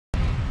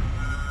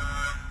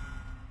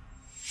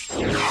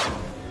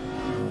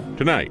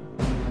Tonight,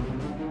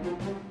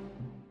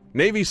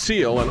 Navy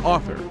SEAL and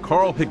author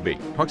Carl Higbie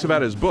talks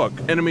about his book,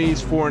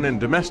 Enemies, Foreign and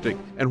Domestic,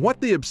 and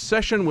what the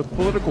obsession with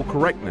political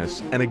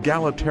correctness and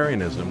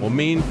egalitarianism will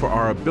mean for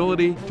our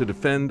ability to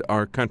defend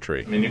our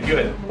country. I mean, if you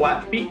had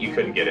flat feet, you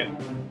couldn't get in.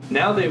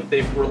 Now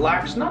they've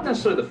relaxed not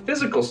necessarily the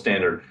physical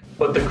standard,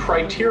 but the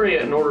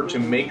criteria in order to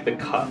make the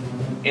cut.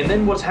 And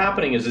then what's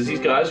happening is these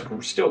guys,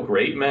 still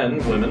great men,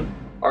 women,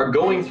 are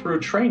going through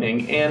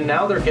training, and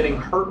now they're getting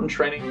hurt in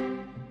training.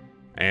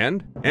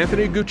 And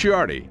Anthony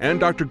Gucciardi and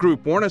Dr.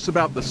 Group warn us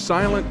about the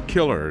silent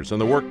killers in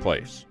the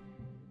workplace.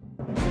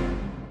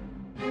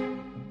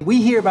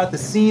 We hear about the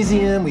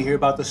cesium, we hear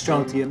about the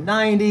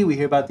strontium-90, we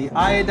hear about the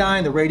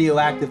iodine, the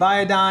radioactive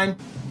iodine.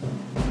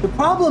 The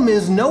problem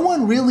is no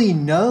one really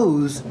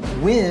knows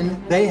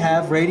when they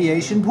have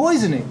radiation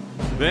poisoning.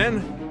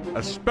 Then,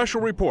 a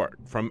special report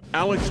from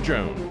Alex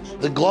Jones.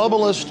 The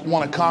globalists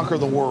want to conquer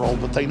the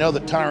world, but they know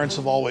that tyrants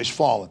have always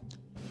fallen.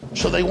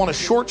 So they want to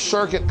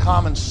short-circuit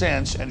common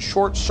sense and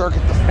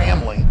short-circuit the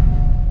family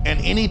and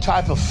any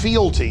type of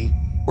fealty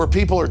where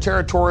people are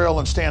territorial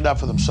and stand up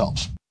for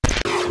themselves.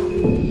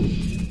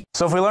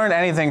 So if we learned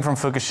anything from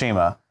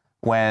Fukushima,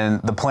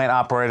 when the plant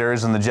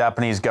operators and the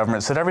Japanese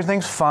government said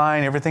everything's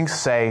fine, everything's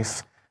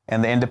safe,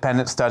 and the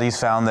independent studies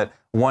found that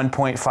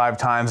 1.5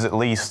 times at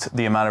least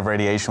the amount of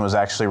radiation was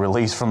actually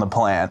released from the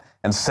plant,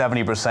 and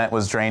 70%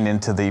 was drained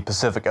into the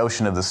Pacific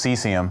Ocean of the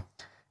cesium,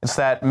 it's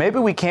that maybe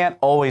we can't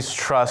always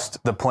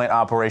trust the plant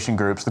operation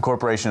groups, the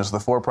corporations, the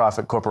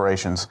for-profit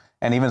corporations,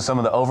 and even some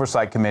of the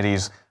oversight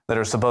committees that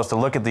are supposed to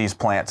look at these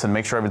plants and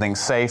make sure everything's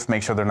safe,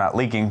 make sure they're not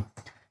leaking.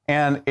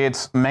 And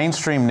it's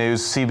mainstream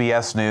news,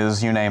 CBS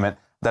News, you name it,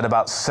 that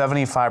about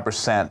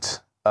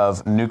 75%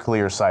 of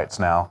nuclear sites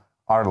now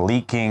are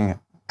leaking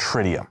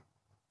tritium.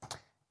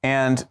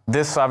 And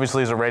this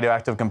obviously is a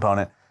radioactive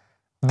component.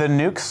 The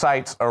nuke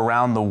sites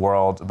around the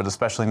world, but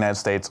especially the United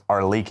States,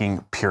 are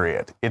leaking,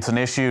 period. It's an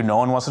issue. No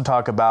one wants to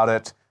talk about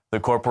it. The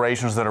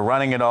corporations that are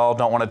running it all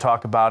don't want to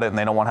talk about it, and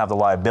they don't want to have the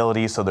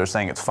liability, so they're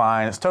saying it's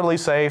fine. It's totally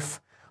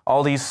safe.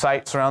 All these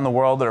sites around the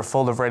world that are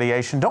full of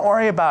radiation, don't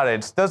worry about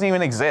it. It doesn't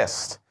even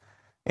exist.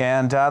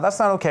 And that's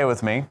not okay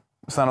with me.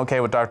 It's not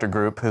okay with Dr.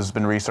 Group, who's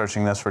been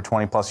researching this for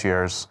 20 plus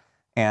years.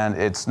 And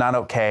it's not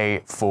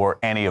okay for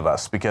any of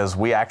us, because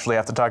we actually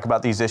have to talk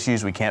about these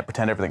issues. We can't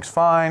pretend everything's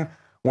fine.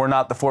 We're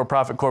not the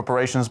for-profit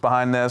corporations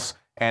behind this,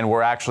 and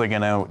we're actually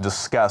going to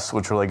discuss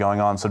what's really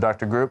going on. So,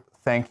 Dr. Group,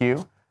 thank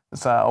you.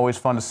 It's always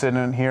fun to sit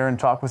in here and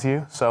talk with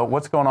you. So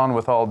what's going on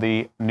with all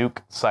the nuke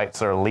sites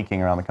that are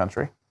leaking around the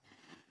country?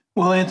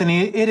 Well,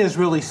 Anthony, it is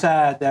really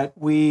sad that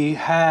we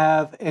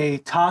have a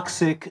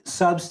toxic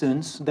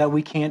substance that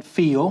we can't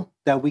feel,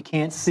 that we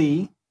can't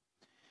see,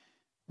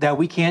 that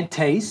we can't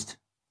taste,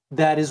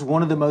 that is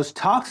one of the most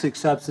toxic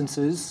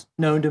substances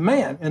known to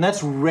man, and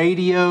that's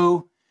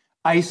radioisotopes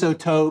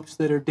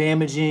that are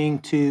damaging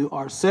to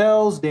our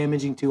cells,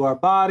 damaging to our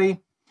body.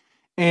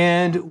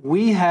 And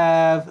we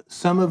have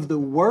some of the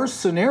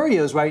worst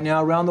scenarios right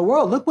now around the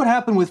world. Look what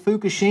happened with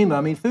Fukushima.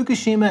 I mean,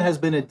 Fukushima has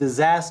been a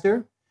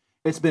disaster.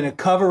 It's been a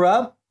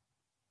cover-up.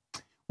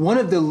 One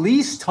of the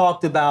least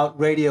talked about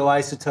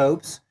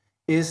radioisotopes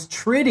is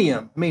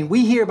tritium. I mean,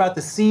 we hear about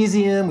the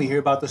cesium, we hear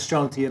about the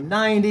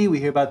strontium-90, we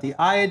hear about the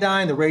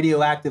iodine, the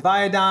radioactive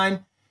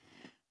iodine.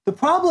 The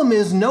problem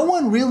is no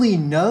one really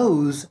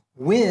knows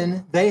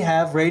when they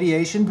have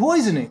radiation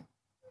poisoning.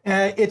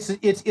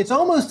 It's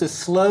almost a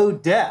slow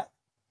death.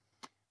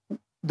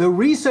 The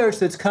research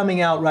that's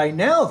coming out right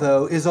now,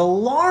 though, is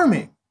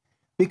alarming,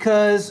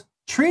 because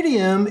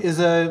tritium is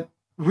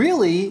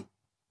really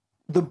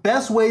the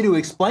best way to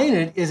explain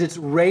it is it's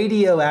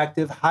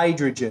radioactive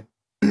hydrogen.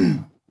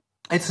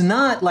 It's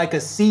not like a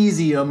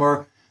cesium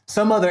or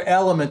some other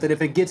element that if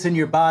it gets in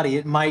your body,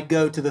 it might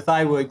go to the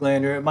thyroid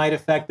gland or it might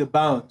affect the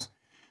bones.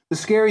 The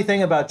scary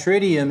thing about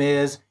tritium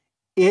is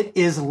it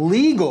is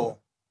legal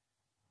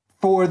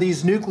for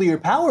these nuclear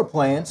power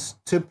plants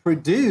to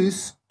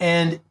produce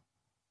and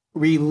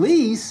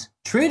release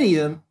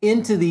tritium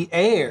into the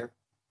air.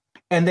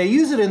 And they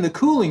use it in the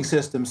cooling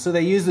system, so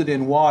they use it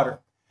in water.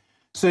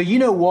 So you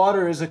know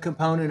water is a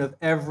component of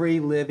every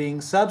living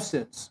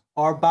substance.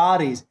 Our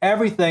bodies,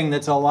 everything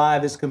that's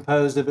alive is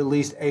composed of at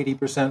least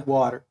 80%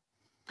 water.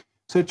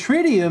 So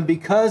tritium,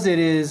 because it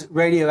is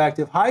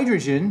radioactive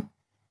hydrogen,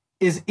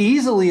 is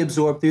easily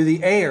absorbed through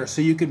the air,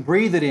 so you can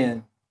breathe it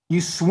in.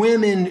 You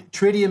swim in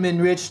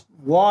tritium-enriched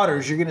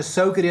waters, you're going to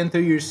soak it in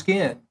through your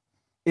skin.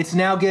 It's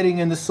now getting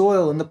in the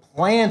soil, and the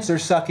plants are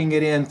sucking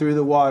it in through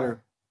the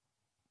water.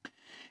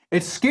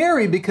 It's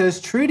scary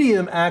because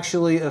tritium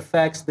actually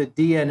affects the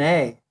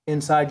DNA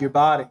inside your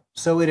body.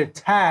 So it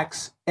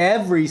attacks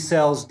every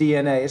cell's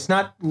DNA. It's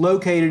not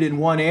located in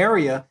one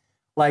area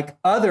like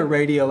other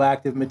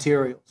radioactive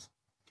materials.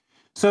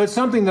 So it's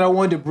something that I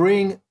wanted to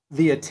bring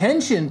the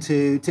attention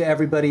to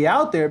everybody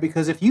out there,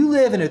 because if you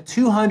live in a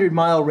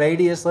 200-mile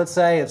radius, let's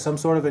say, of some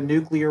sort of a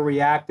nuclear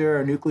reactor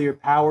or nuclear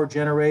power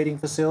generating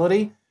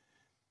facility,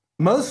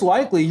 most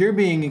likely you're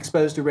being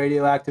exposed to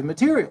radioactive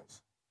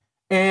materials.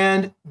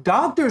 And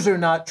doctors are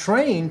not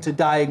trained to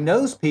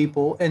diagnose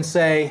people and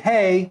say,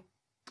 hey,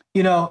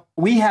 you know,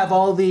 we have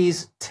all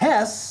these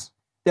tests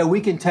that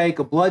we can take,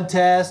 a blood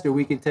test, or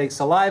we can take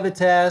saliva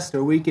test,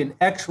 or we can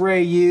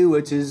x-ray you,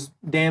 which is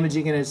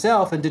damaging in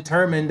itself, and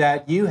determine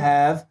that you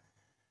have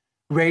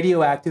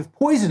radioactive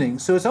poisoning.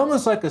 So it's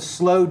almost like a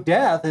slow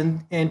death,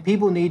 and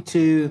people need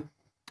to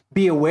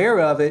be aware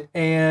of it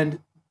and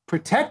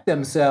protect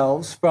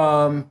themselves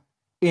from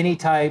any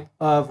type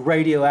of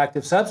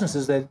radioactive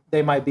substances that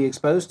they might be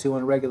exposed to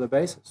on a regular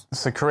basis.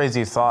 It's a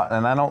crazy thought,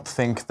 and I don't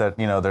think that,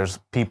 you know, there's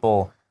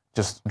people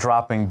just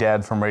dropping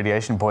dead from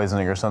radiation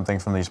poisoning or something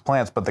from these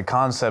plants, but the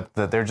concept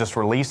that they're just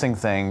releasing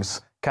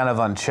things kind of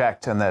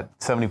unchecked, and that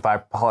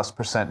 75+%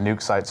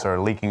 nuke sites are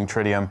leaking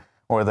tritium,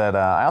 or that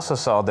I also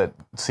saw that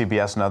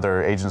CBS and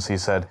other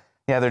agencies said,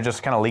 yeah, they're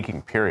just kind of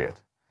leaking, period.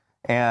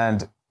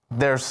 And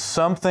there's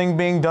something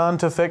being done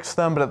to fix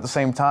them, but at the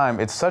same time,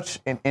 it's such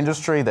an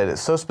industry that is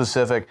so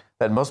specific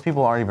that most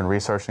people aren't even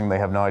researching. They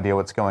have no idea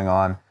what's going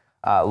on,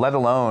 let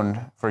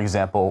alone, for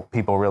example,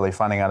 people really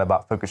finding out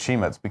about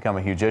Fukushima. It's become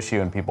a huge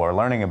issue and people are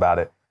learning about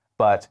it.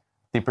 But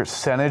the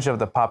percentage of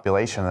the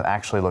population that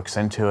actually looks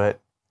into it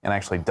and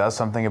actually does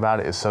something about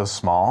it is so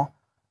small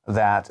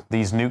that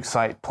these nuke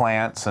site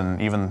plants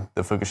and even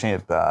the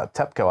Fukushima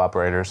TEPCO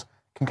operators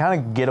can kind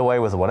of get away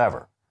with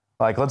whatever.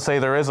 Like, let's say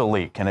there is a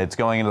leak and it's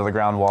going into the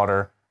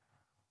groundwater.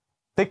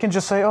 They can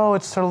just say, oh,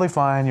 it's totally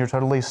fine, you're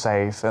totally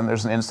safe. And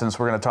there's an instance,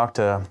 we're going to talk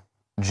to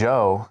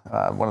Joe,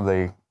 one of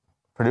the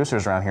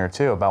producers around here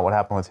too, about what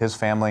happened with his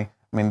family.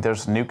 I mean,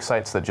 there's nuke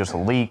sites that just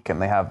leak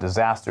and they have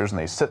disasters and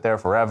they sit there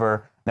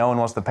forever. No one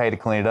wants to pay to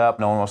clean it up.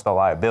 No one wants the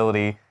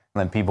liability. And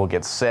then people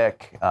get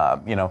sick,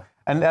 you know.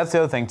 And that's the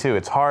other thing too.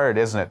 It's hard,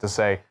 isn't it, to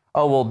say,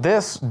 oh, well,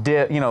 this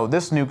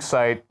nuke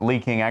site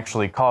leaking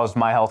actually caused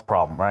my health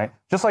problem, right?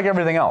 Just like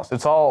everything else.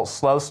 It's all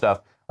slow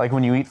stuff. Like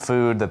when you eat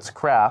food that's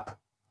crap,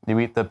 you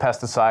eat the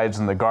pesticides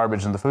and the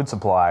garbage in the food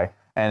supply,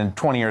 and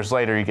 20 years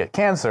later you get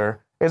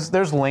cancer.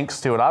 There's links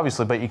to it,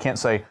 obviously, but you can't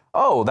say,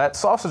 oh, that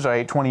sausage I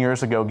ate 20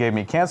 years ago gave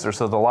me cancer,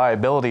 so the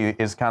liability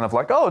is kind of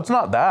like, oh, it's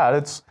not that.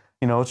 It's,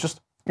 you know,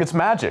 it's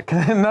magic.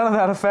 None of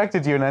that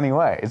affected you in any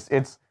way.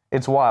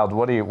 It's wild.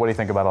 What do you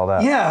think about all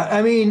that? Yeah,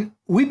 I mean,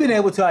 we've been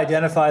able to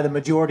identify the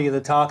majority of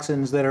the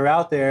toxins that are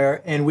out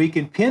there, and we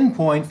can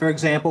pinpoint, for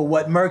example,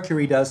 what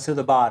mercury does to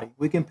the body.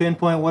 We can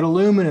pinpoint what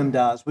aluminum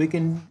does. We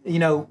can, you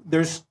know,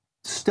 there's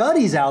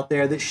studies out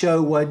there that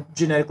show what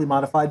genetically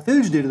modified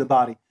foods do to the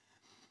body.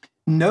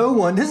 No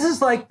one, this is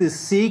like the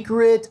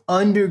secret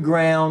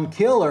underground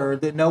killer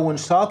that no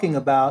one's talking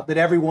about, that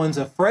everyone's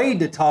afraid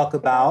to talk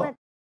about.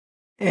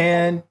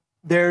 And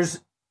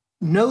there's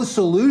no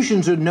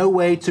solutions or no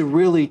way to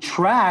really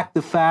track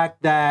the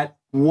fact that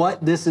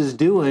what this is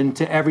doing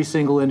to every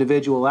single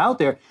individual out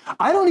there.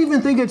 I don't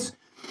even think it's,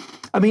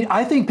 I mean,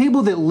 I think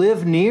people that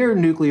live near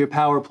nuclear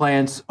power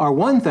plants are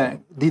one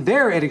thing.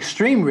 They're at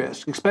extreme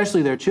risk,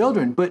 especially their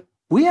children. But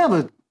we have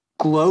a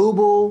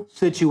global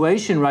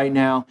situation right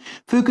now.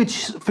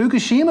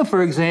 Fukushima,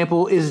 for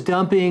example, is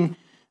dumping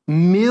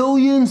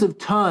millions of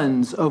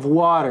tons of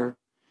water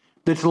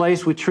that's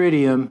laced with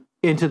tritium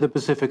into the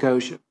Pacific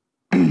Ocean.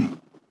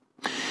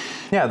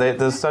 Yeah,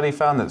 the study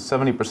found that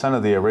 70%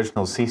 of the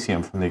original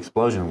cesium from the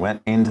explosion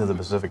went into the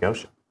Pacific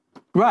Ocean.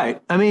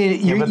 Right. I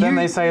mean, but then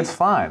they say it's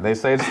fine. They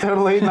say it's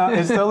totally not.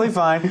 It's totally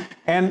fine.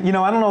 And you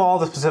know, I don't know all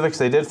the specifics.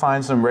 They did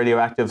find some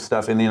radioactive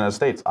stuff in the United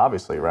States,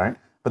 obviously, right?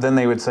 But then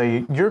they would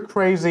say, you're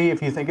crazy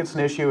if you think it's an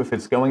issue, if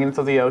it's going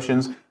into the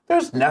oceans.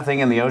 There's nothing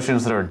in the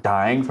oceans that are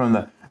dying from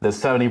the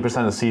 70%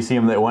 of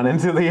cesium that went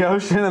into the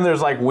ocean. And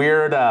there's like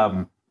weird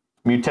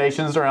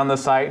mutations around the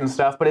site and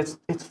stuff, but it's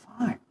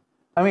fine.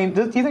 I mean,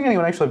 do you think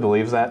anyone actually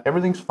believes that?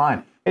 Everything's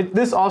fine.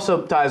 This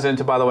also ties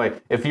into, by the way,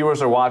 if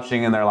viewers are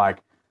watching and they're like,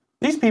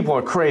 these people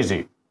are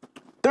crazy.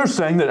 They're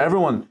saying that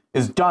everyone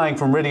is dying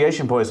from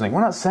radiation poisoning. We're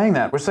not saying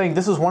that. We're saying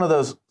this is one of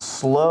those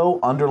slow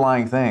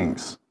underlying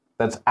things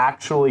that's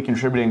actually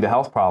contributing to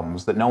health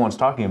problems that no one's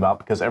talking about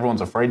because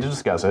everyone's afraid to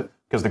discuss it,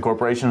 because the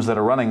corporations that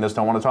are running this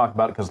don't want to talk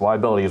about it because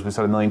liability, as we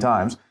said a million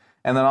times,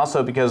 and then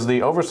also because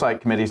the oversight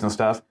committees and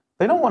stuff,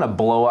 they don't want to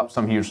blow up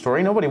some huge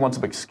story. Nobody wants a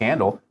big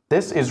scandal.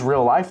 This is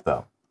real life,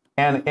 though.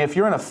 And if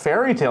you're in a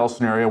fairy tale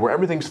scenario where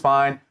everything's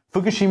fine,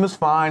 Fukushima's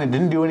fine, it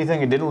didn't do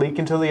anything, it didn't leak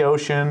into the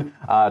ocean,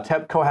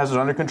 TEPCO has it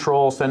under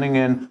control, sending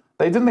in,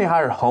 didn't they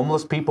hire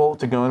homeless people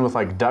to go in with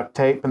like duct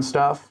tape and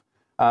stuff?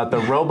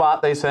 The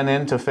robot they sent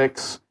in to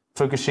fix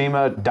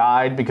Fukushima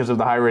died because of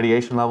the high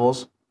radiation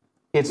levels.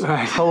 It's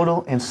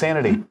total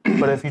insanity.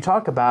 But if you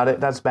talk about it,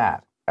 that's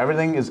bad.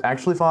 Everything is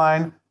actually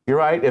fine. You're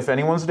right. If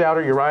anyone's a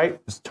doubter, you're right.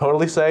 It's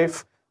totally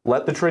safe.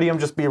 Let the tritium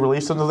just be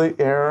released into the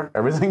air.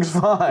 Everything's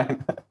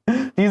fine.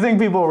 Do you think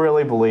people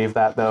really believe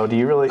that, though? Do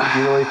you really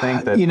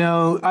think that? You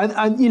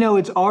know,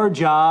 it's our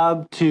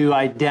job to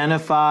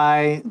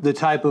identify the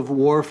type of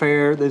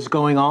warfare that's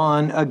going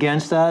on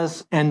against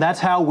us, and that's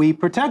how we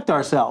protect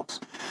ourselves.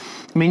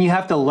 I mean, you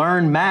have to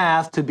learn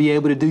math to be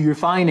able to do your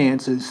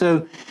finances.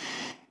 So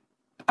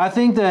I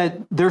think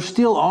that there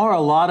still are a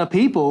lot of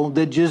people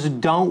that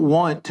just don't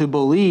want to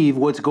believe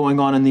what's going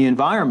on in the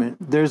environment.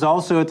 There's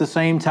also at the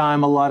same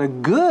time a lot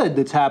of good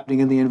that's happening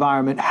in the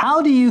environment.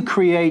 How do you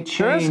create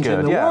change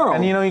in the world?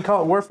 And you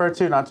call it warfare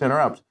too, not to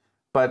interrupt.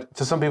 But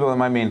to some people it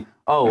might mean,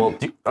 oh, well,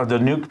 are the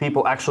nuke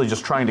people actually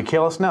just trying to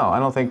kill us? No, I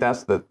don't think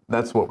that's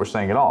what we're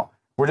saying at all.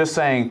 We're just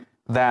saying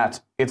that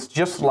it's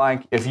just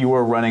like if you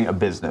were running a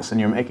business and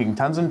you're making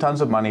tons and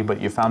tons of money,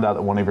 but you found out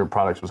that one of your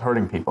products was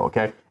hurting people,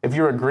 okay? If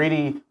you're a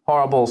greedy,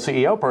 horrible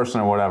CEO person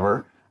or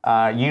whatever,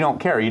 you don't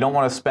care. You don't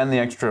want to spend the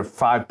extra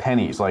 5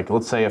 pennies. Like,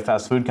 let's say a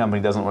fast food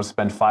company doesn't want to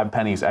spend 5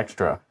 pennies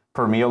extra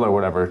per meal or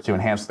whatever to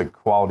enhance the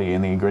quality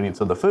and the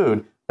ingredients of the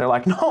food. They're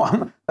like,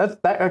 no,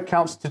 that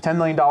accounts to $10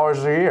 million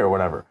a year or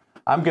whatever.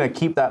 I'm going to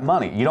keep that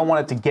money. You don't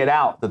want it to get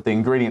out that the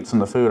ingredients in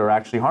the food are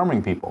actually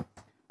harming people.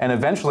 And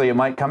eventually it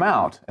might come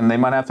out, and they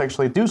might have to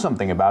actually do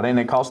something about it, and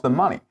it costs them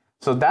money.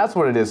 So that's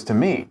what it is to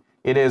me.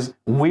 It is,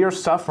 we are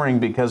suffering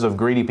because of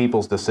greedy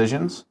people's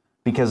decisions,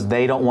 because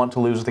they don't want to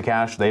lose the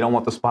cash, they don't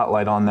want the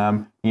spotlight on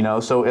them,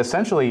 So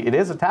essentially it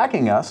is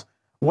attacking us,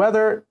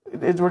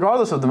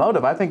 regardless of the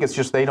motive. I think it's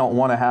just they don't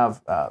want to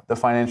have the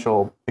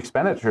financial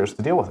expenditures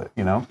to deal with it,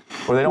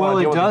 Or they don't want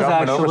to deal with the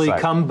government oversight. Well, it does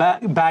actually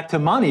come back to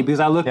money, because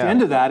I looked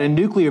into that, and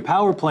nuclear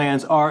power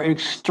plants are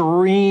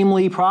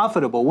extremely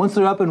profitable. Once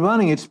they're up and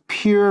running, it's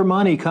pure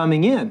money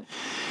coming in.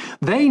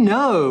 They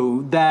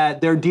know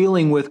that they're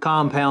dealing with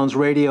compounds,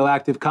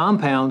 radioactive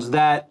compounds,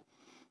 that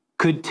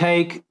could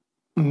take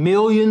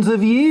millions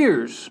of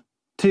years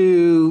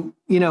to,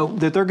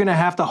 that they're going to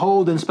have to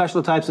hold in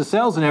special types of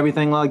cells and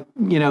everything, like,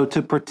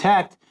 to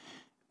protect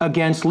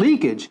against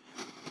leakage.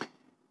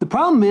 The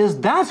problem is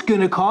that's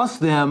going to cost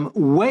them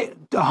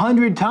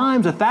 100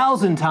 times,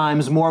 1,000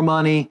 times more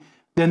money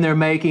than they're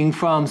making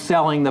from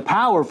selling the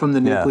power from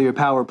the nuclear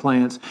power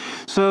plants.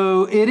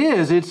 So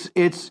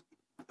it's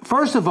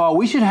first of all,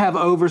 we should have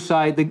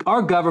oversight.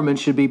 Our government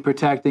should be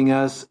protecting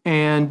us,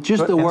 and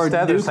just the word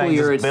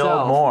nuclear itself.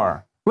 Build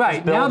more.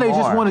 Right. Now they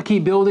just want to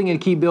keep building and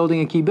keep building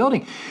and keep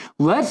building.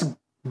 Let's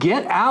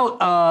get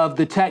out of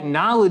the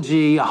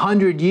technology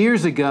 100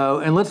 years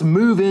ago and let's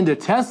move into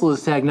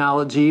Tesla's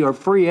technology or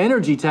free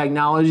energy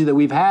technology that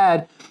we've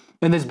had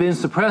and that's been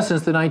suppressed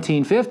since the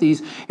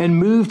 1950s, and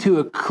move to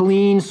a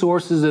clean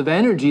sources of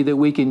energy that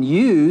we can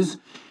use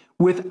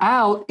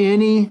without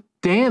any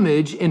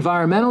damage,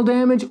 environmental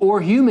damage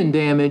or human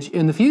damage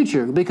in the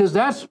future, because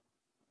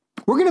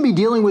we're going to be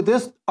dealing with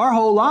this our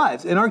whole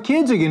lives, and our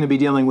kids are going to be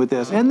dealing with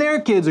this, and their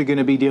kids are going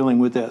to be dealing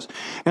with this,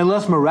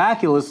 unless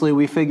miraculously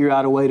we figure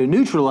out a way to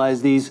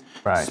neutralize these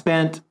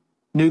spent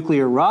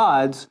nuclear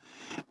rods.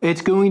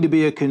 It's going to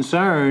be a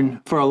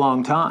concern for a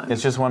long time.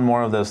 It's just one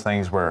more of those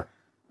things where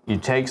you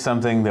take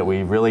something that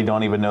we really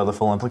don't even know the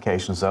full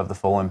implications of, the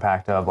full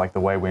impact of, like the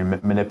way we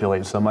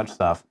manipulate so much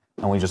stuff,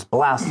 and we just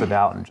blast it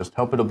out and just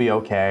hope it'll be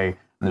okay,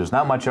 and there's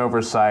not much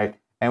oversight.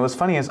 And what's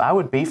funny is I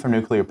would be for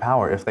nuclear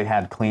power if they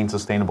had clean,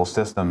 sustainable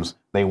systems.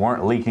 They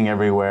weren't leaking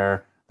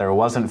everywhere. There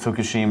wasn't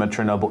Fukushima,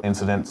 Chernobyl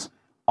incidents.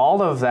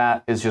 All of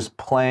that is just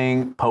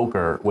playing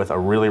poker with a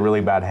really, really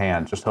bad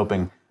hand, just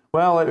hoping,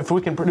 well, if we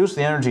can produce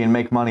the energy and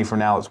make money for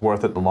now, it's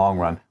worth it in the long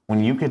run.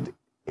 When you could,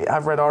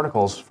 I've read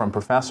articles from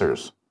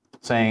professors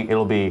saying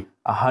it'll be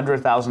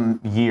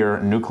 100,000-year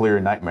nuclear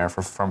nightmare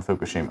from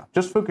Fukushima.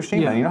 Just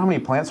Fukushima. Yeah. You know how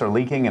many plants are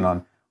leaking and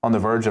on the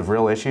verge of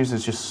real issues?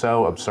 It's just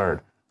so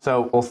absurd.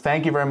 So, well,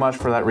 thank you very much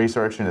for that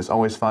research, and it's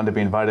always fun to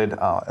be invited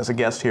as a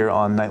guest here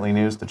on Nightly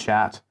News to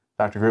chat.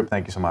 Dr. Group,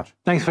 thank you so much.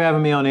 Thanks for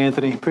having me on,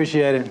 Anthony.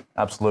 Appreciate it.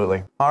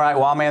 Absolutely. All right,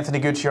 well, I'm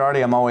Anthony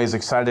Gucciardi. I'm always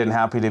excited and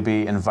happy to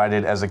be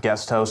invited as a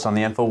guest host on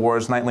the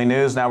INFOWARS Nightly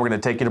News. Now we're going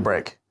to take you to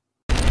break.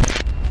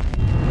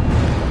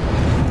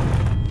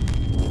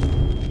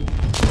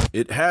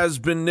 It has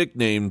been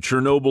nicknamed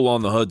Chernobyl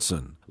on the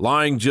Hudson.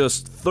 Lying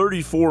just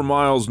 34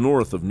 miles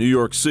north of New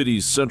York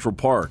City's Central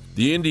Park,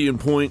 the Indian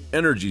Point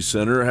Energy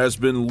Center has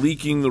been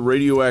leaking the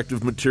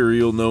radioactive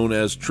material known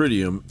as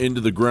tritium into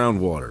the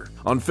groundwater.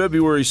 On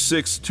February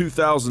 6,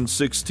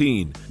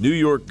 2016, New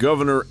York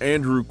Governor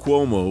Andrew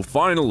Cuomo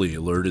finally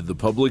alerted the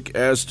public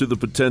as to the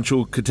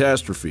potential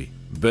catastrophe.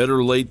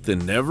 Better late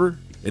than never?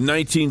 In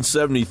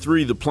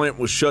 1973, the plant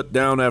was shut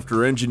down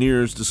after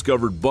engineers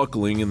discovered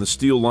buckling in the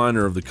steel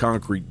liner of the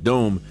concrete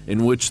dome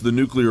in which the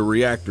nuclear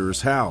reactor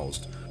is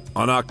housed.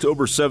 On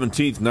October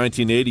 17,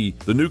 1980,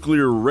 the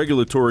Nuclear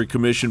Regulatory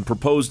Commission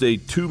proposed a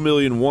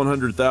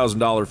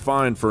 $2,100,000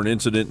 fine for an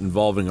incident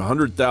involving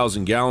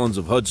 100,000 gallons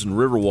of Hudson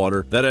River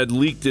water that had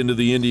leaked into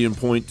the Indian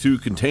Point 2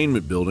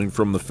 containment building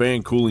from the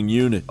fan cooling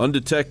unit,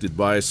 undetected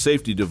by a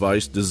safety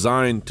device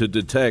designed to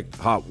detect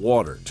hot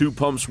water. 2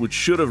 pumps which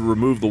should have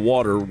removed the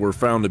water were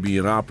found to be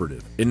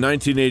inoperative. In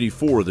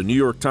 1984, the New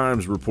York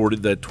Times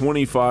reported that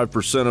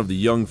 25% of the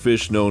young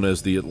fish known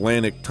as the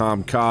Atlantic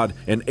tomcod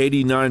and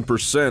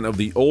 89% of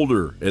the older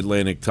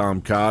Atlantic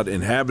tomcod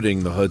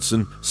inhabiting the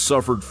Hudson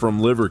suffered from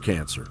liver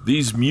cancer.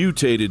 These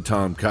mutated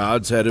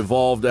tomcods had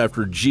evolved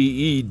after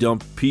GE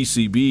dumped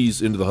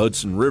PCBs into the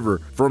Hudson River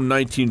from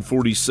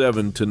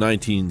 1947 to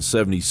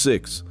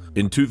 1976.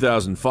 In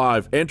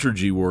 2005,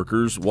 Entergy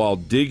workers, while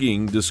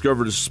digging,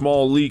 discovered a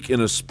small leak in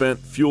a spent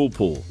fuel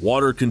pool.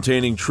 Water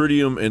containing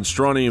tritium and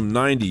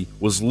strontium-90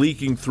 was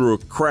leaking through a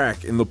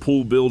crack in the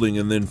pool building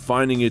and then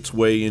finding its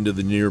way into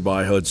the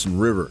nearby Hudson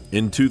River.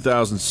 In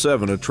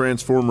 2007, a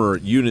transformer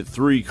at Unit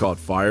 3 caught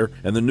fire,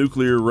 and the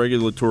Nuclear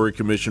Regulatory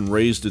Commission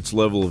raised its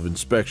level of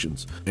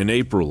inspections. In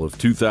April of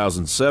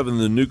 2007,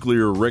 the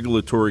Nuclear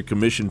Regulatory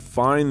Commission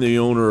fined the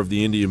owner of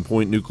the Indian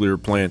Point nuclear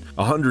plant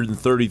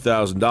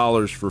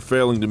 $130,000 for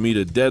failing to meet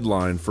a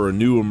deadline for a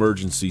new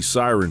emergency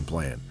siren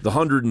plan. The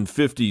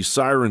 150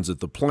 sirens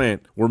at the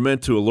plant were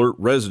meant to alert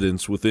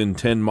residents within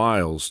 10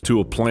 miles to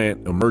a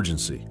plant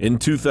emergency. In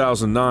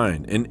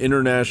 2009, an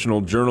International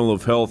Journal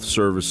of Health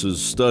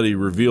Services study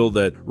revealed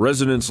that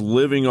residents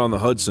living on the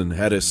Hudson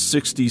had a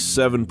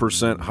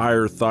 67%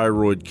 higher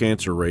thyroid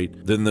cancer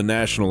rate than the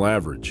national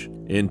average.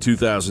 In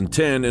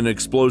 2010, an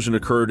explosion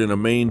occurred in a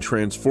main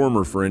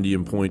transformer for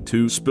Indian Point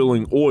 2,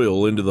 spilling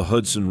oil into the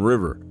Hudson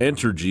River.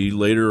 Entergy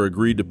later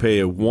agreed to pay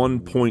a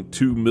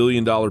 $1.2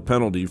 million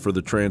penalty for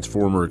the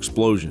transformer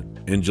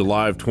explosion. In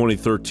July of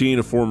 2013,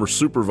 a former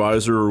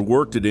supervisor who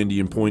worked at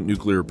Indian Point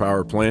Nuclear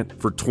Power Plant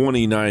for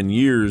 29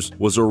 years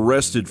was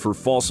arrested for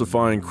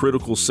falsifying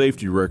critical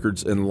safety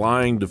records and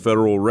lying to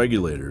federal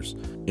regulators.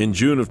 In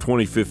June of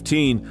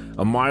 2015,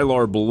 a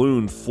Mylar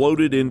balloon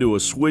floated into a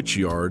switch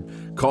yard,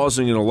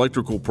 causing an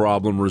electrical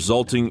problem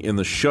resulting in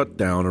the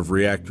shutdown of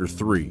Reactor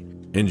 3.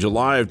 In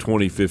July of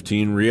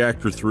 2015,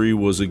 Reactor 3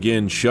 was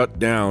again shut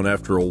down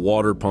after a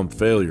water pump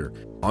failure.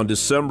 On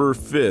December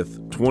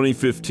 5,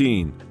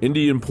 2015,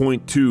 Indian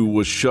Point 2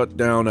 was shut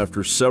down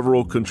after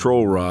several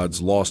control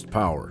rods lost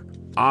power.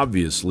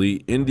 Obviously,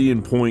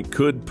 Indian Point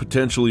could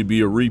potentially be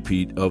a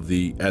repeat of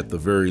the, at the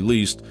very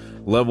least,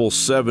 Level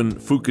 7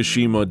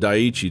 Fukushima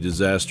Daiichi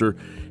disaster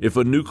if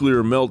a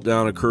nuclear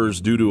meltdown occurs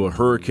due to a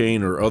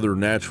hurricane or other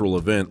natural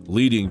event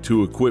leading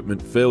to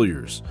equipment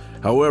failures.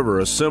 However,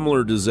 a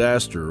similar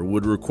disaster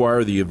would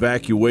require the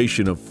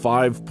evacuation of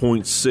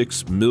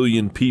 5.6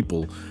 million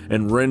people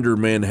and render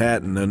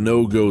Manhattan a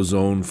no-go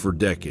zone for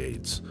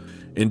decades.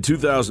 In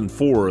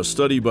 2004, a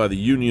study by the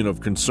Union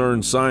of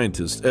Concerned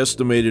Scientists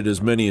estimated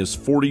as many as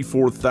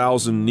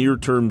 44,000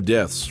 near-term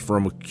deaths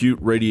from acute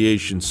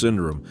radiation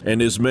syndrome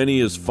and as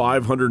many as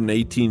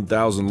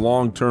 518,000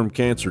 long-term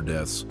cancer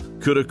deaths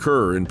could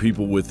occur in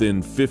people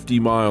within 50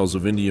 miles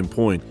of Indian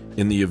Point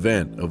in the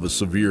event of a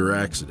severe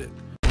accident.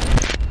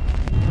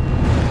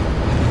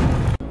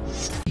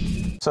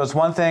 So it's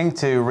one thing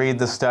to read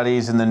the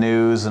studies in the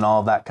news and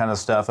all of that kind of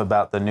stuff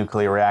about the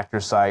nuclear reactor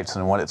sites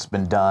and what it's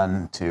been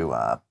done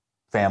to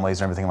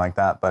families and everything like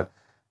that, but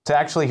to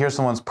actually hear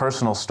someone's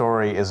personal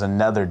story is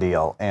another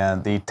deal.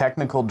 And the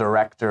technical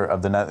director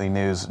of the Nightly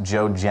News,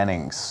 Joe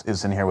Jennings,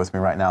 is in here with me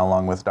right now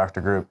along with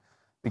Dr. Group,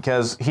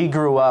 because he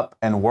grew up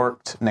and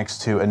worked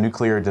next to a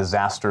nuclear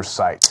disaster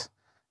site.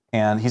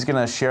 And he's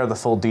going to share the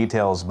full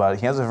details, but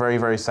he has a very,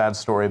 very sad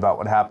story about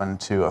what happened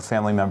to a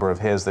family member of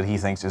his that he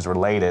thinks is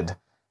related.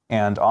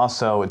 And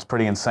also, it's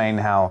pretty insane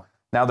how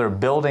now they're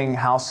building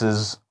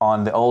houses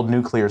on the old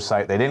nuclear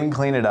site. They didn't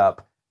clean it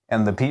up.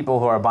 And the people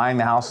who are buying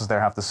the houses there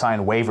have to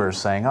sign waivers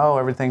saying, oh,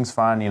 everything's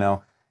fine, you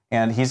know.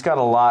 And he's got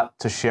a lot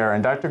to share.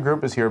 And Dr.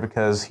 Group is here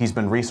because he's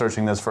been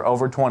researching this for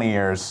over 20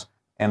 years,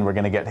 and we're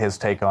going to get his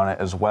take on it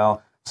as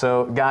well.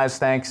 So, guys,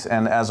 thanks.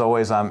 And as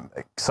always, I'm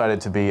excited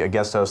to be a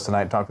guest host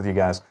tonight and talk with you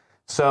guys.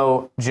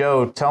 So,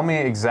 Joe, tell me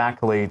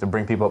exactly, to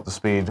bring people up to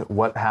speed,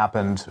 what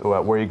happened,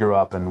 where you grew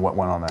up, and what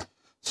went on there.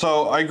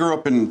 So I grew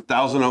up in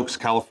Thousand Oaks,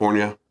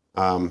 California.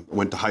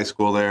 Went to high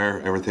school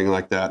there, everything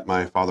like that.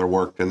 My father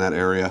worked in that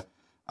area.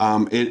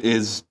 It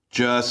is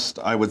just,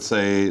 I would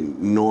say,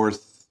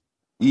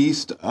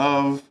 northeast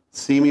of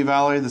Simi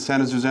Valley, the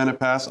Santa Susana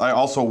Pass. I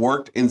also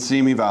worked in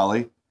Simi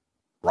Valley,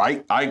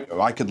 right?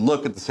 I could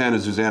look at the Santa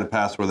Susana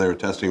Pass where they were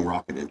testing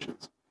rocket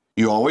engines.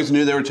 You always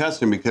knew they were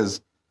testing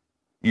because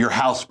your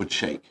house would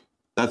shake.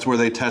 That's where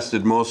they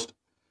tested most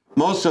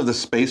of the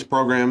space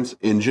program's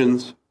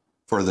engines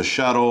for the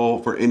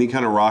shuttle, for any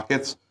kind of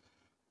rockets.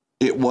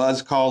 It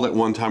was called at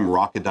one time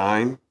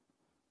Rocketdyne,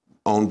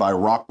 owned by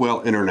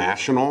Rockwell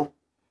International.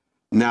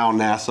 Now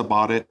NASA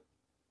bought it.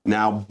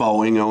 Now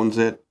Boeing owns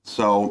it.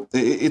 So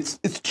it's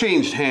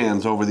changed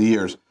hands over the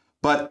years.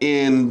 But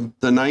in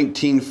the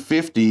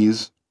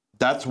 1950s,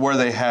 that's where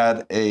they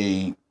had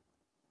a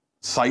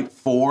Site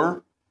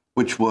 4,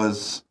 which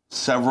was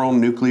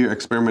several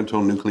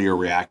experimental nuclear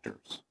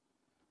reactors.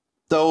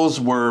 Those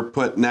were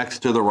put next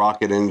to the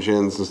rocket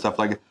engines and stuff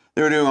like that.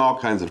 They were doing all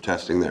kinds of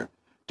testing there.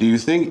 Do you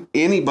think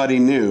anybody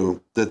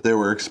knew that there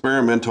were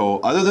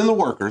experimental, other than the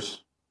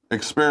workers,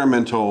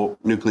 experimental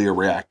nuclear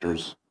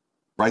reactors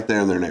right there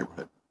in their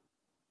neighborhood?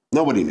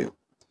 Nobody knew.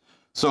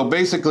 So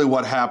basically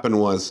what happened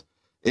was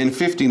in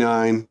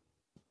 '59,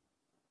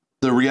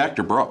 the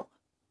reactor broke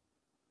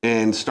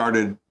and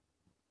started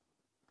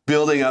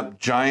building up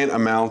giant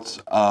amounts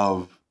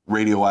of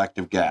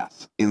radioactive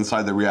gas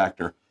inside the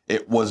reactor.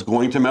 It was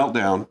going to melt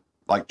down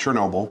like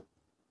Chernobyl.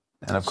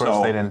 And of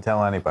course, they didn't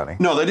tell anybody.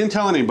 No, they didn't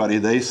tell anybody.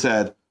 They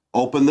said,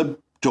 open the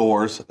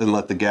doors and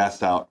let the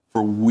gas out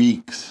for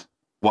weeks.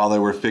 while they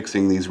were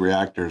fixing these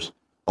reactors.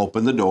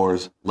 Open the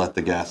doors, let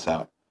the gas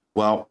out.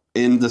 Well,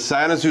 in the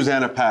Santa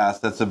Susana Pass,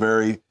 that's a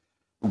very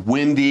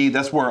windy,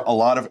 that's where a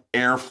lot of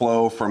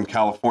airflow from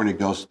California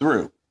goes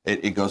through.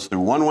 It goes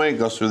through one way, it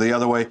goes through the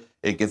other way.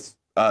 It gets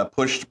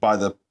pushed by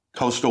the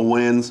coastal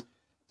winds.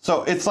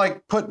 So it's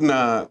like putting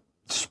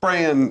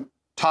spraying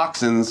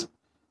toxins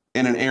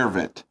in an air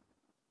vent.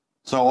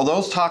 So all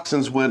those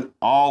toxins went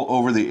all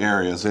over the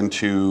areas,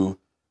 into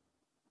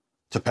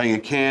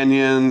Topanga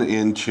Canyon,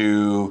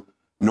 into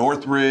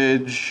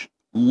Northridge,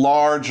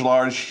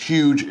 large,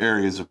 huge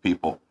areas of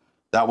people.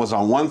 That was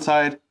on one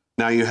side.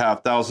 Now you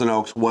have Thousand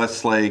Oaks,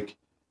 Westlake,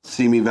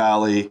 Simi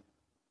Valley,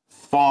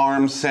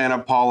 farms, Santa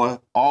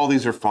Paula. All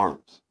these are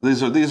farms.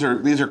 These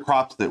are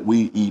crops that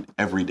we eat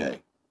every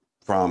day,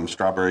 from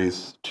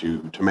strawberries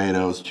to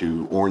tomatoes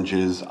to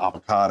oranges,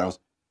 avocados.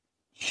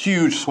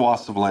 Huge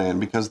swaths of land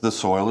because the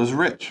soil is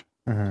rich.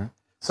 Mm-hmm.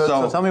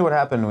 So tell me what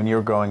happened when you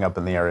were growing up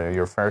in the area,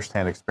 your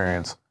firsthand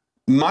experience.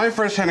 My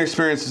firsthand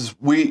experience is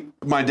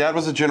my dad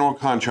was a general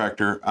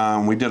contractor.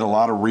 We did a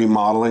lot of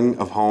remodeling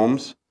of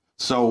homes.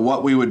 So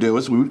what we would do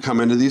is we would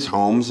come into these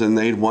homes and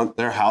they'd want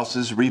their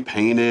houses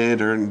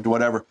repainted or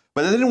whatever,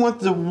 but they didn't want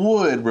the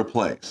wood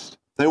replaced.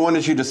 They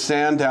wanted you to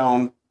sand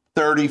down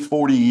 30,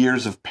 40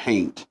 years of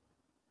paint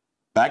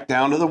back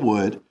down to the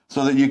wood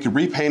so that you could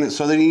repaint it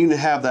so that you didn't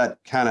have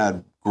that kind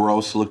of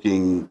gross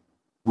looking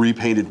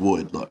repainted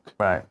wood look.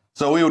 Right.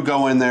 So we would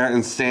go in there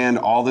and sand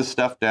all this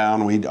stuff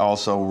down. We'd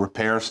also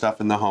repair stuff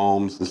in the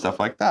homes and stuff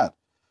like that.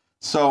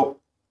 So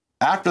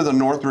after the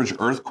Northridge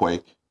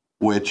earthquake,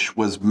 which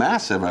was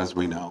massive, as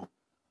we know,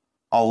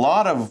 a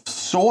lot of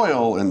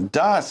soil and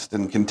dust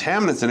and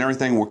contaminants and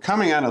everything were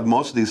coming out of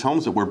most of these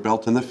homes that were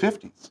built in the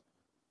 50s.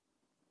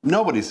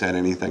 Nobody said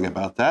anything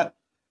about that.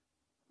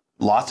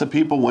 Lots of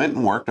people went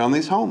and worked on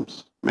these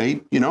homes,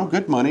 made,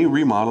 good money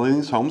remodeling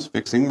these homes,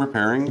 fixing,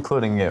 repairing.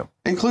 Including you.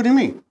 Including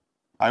me.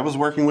 I was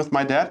working with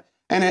my dad,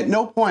 and at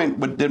no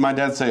point did my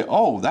dad say,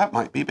 "Oh, that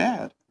might be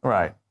bad."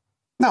 Right.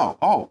 No.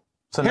 Oh,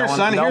 so here,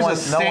 son, here's a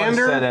sander. No one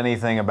said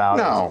anything about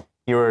it.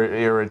 You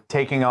were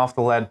taking off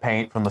the lead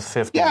paint from the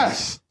 50s.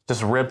 Yes.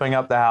 Just ripping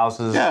up the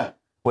houses. Yeah.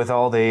 With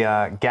all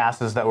the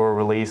gases that were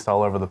released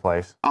all over the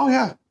place. Oh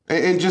yeah.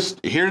 And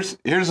just here's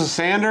a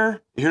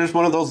sander. Here's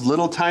one of those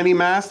little tiny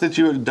masks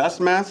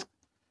dust mask.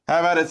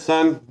 Have at it,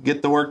 son.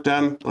 Get the work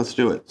done. Let's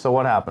do it. So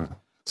what happened?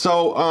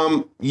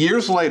 So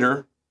years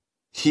later,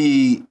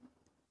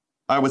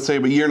 I would say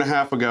a year and a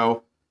half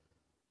ago,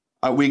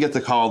 we get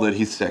the call that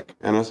he's sick.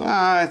 And I was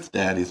it's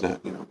Dad. He's not,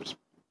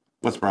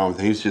 what's wrong with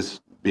him? He's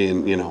just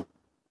being,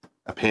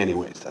 a panty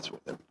waste. That's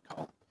what they would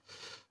call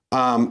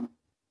him.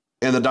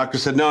 And the doctor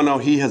said, no,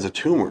 he has a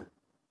tumor.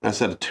 And I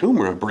said, a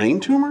tumor? A brain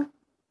tumor?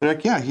 They're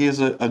like, yeah, he has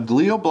a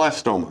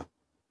glioblastoma.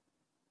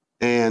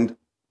 And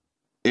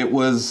it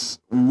was,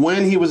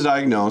 when he was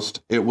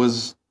diagnosed, it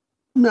was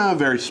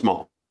very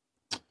small.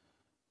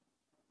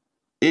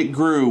 It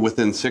grew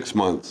within 6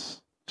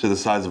 months to the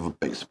size of a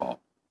baseball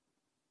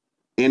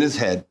in his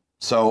head.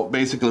 So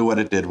basically what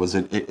it did was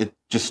it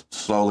just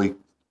slowly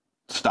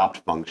stopped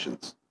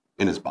functions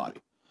in his body.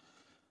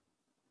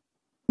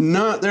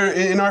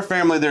 In our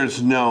family,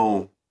 there's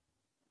no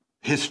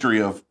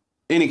history of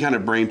any kind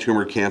of brain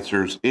tumor,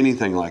 cancers,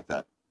 anything like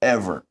that,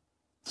 ever.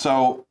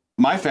 So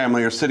my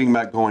family are sitting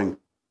back going,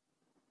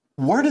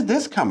 where did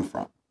this come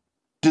from?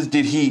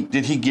 Did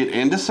he get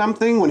into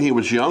something when he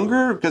was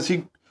younger? Because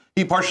he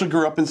partially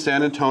grew up in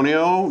San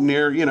Antonio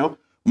near,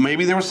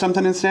 maybe there was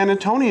something in San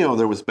Antonio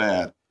that was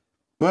bad.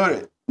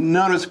 But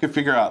none of us could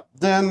figure out.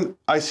 Then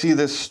I see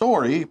this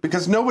story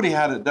because nobody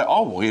had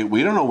it.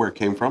 We don't know where it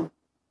came from.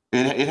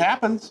 It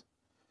happens.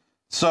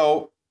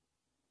 So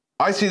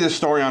I see this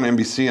story on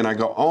NBC and I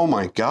go, oh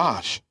my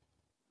gosh,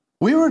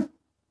 we were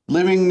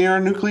living near a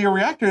nuclear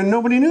reactor and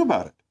nobody knew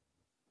about it.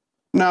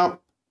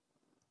 Now,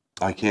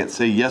 I can't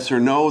say yes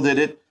or no that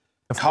it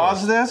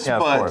caused this,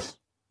 but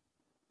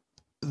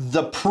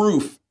the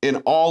proof in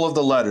all of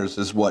the letters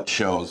is what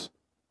shows.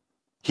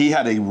 He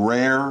had a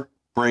rare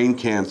brain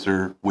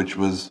cancer, which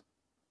was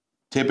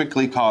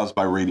typically caused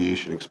by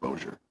radiation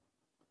exposure.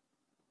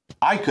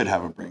 I could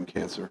have a brain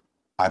cancer.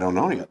 I don't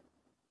know yet.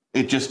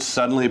 It just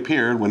suddenly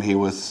appeared when he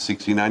was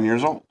 69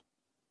 years old.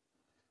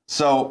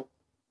 So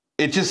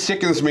it just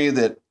sickens me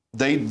that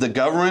the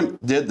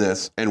government did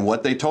this, and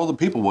what they told the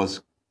people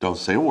was, don't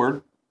say a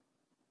word.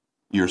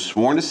 You're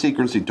sworn to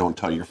secrecy. Don't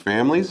tell your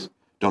families.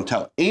 Don't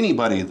tell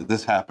anybody that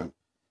this happened.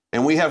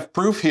 And we have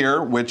proof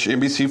here, which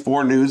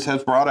NBC4 News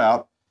has brought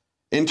out,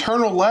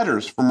 internal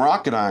letters from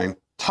Rocketdyne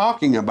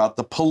talking about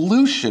the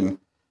pollution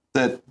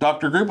that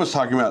Dr. Group was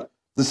talking about,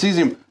 the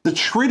cesium, the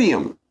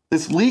tritium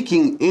that's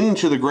leaking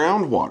into the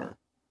groundwater.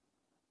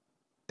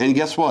 And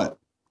guess what?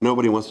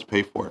 Nobody wants to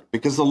pay for it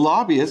because the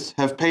lobbyists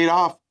have paid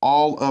off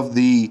all of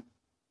the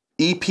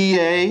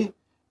EPA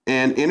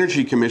and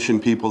Energy Commission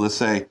people to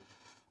say,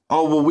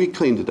 oh, well, we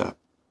cleaned it up.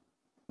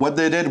 What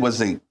they did was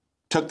they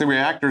took the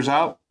reactors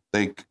out,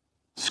 they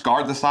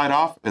scarred the side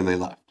off, and they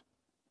left.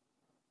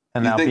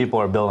 And now people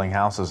are building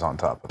houses on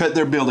top of it. But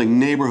they're building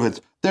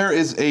neighborhoods. There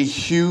is a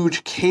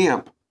huge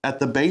camp at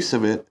the base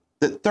of it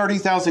that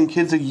 30,000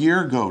 kids a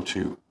year go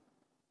to.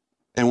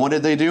 And what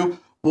did they do?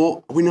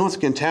 Well, we know it's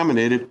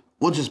contaminated.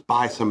 We'll just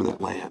buy some of that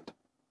land.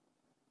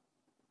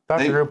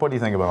 Dr. Group, what do you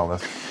think about all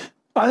this?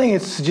 I think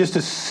it's just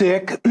a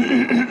sick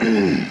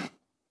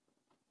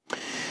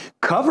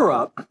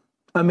cover-up.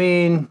 I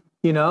mean,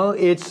 you know,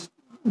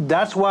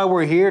 that's why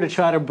we're here, to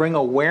try to bring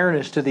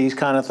awareness to these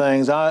kind of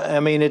things. I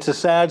mean, it's a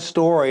sad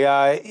story.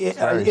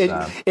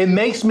 It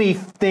makes me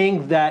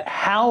think that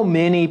how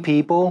many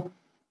people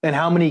and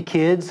how many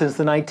kids since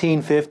the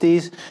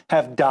 1950s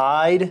have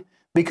died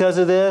because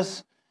of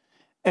this,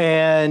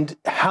 and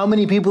how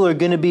many people are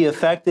going to be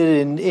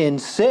affected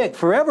and sick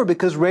forever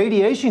because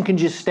radiation can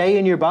just stay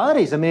in your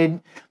bodies. I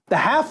mean, the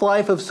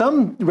half-life of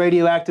some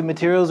radioactive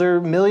materials are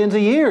millions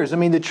of years. I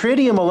mean, the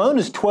tritium alone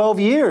is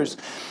 12 years.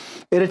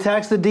 It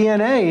attacks the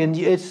DNA, and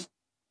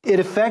it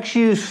affects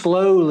you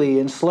slowly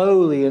and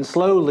slowly and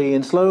slowly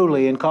and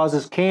slowly, and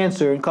causes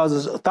cancer and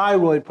causes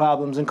thyroid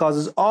problems and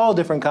causes all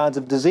different kinds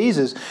of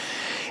diseases.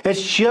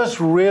 It's just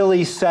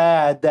really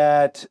sad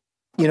that,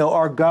 you know,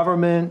 our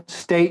government,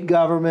 state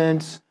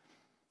governments,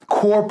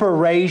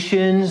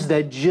 corporations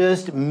that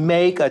just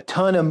make a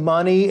ton of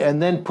money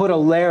and then put a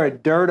layer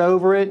of dirt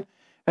over it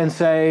and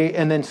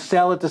then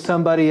sell it to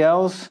somebody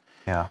else.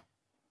 Yeah.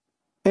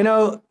 You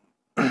know,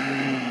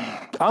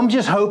 I'm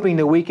just hoping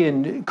that we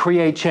can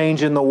create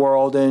change in the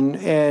world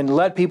and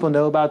let people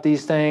know about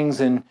these things,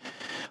 and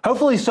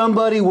hopefully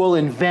somebody will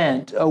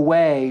invent a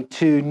way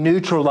to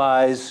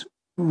neutralize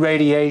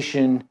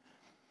radiation,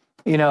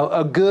 you know,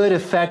 a good,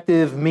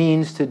 effective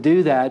means to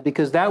do that,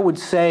 because that would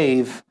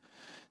save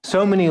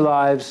so many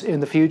lives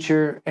in the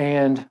future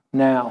and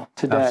now,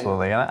 today.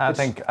 Absolutely. And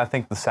I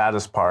think the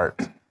saddest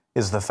part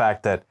is the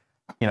fact that,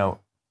 you know,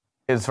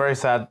 it's very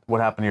sad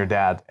what happened to your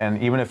dad.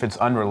 And even if it's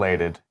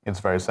unrelated, it's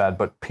very sad.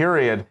 But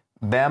period,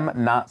 them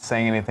not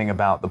saying anything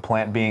about the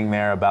plant being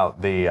there,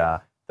 about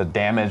the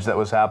damage that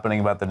was happening,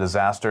 about the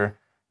disaster,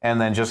 and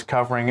then just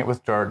covering it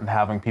with dirt and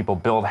having people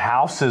build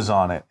houses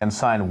on it and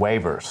sign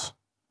waivers.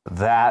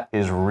 That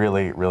is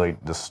really, really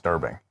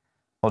disturbing.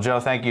 Well, Joe,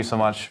 thank you so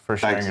much for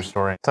sharing your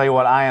story. Tell you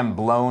what, I am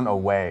blown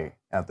away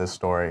at this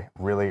story.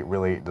 Really,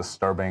 really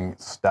disturbing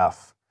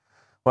stuff.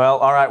 Well,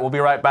 all right, we'll be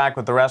right back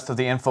with the rest of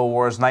the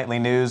InfoWars Nightly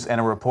News and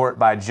a report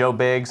by Joe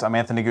Biggs. I'm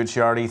Anthony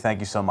Gucciardi. Thank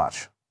you so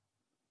much.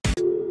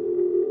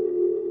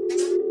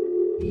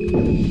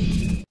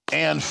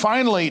 And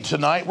finally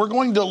tonight, we're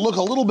going to look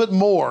a little bit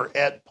more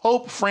at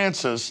Pope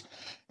Francis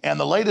and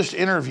the latest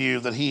interview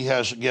that he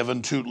has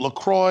given to La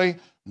Croix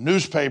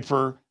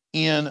newspaper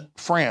in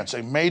France,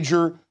 a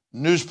major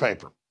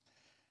newspaper.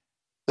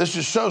 This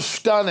is so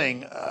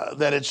stunning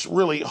that it's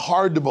really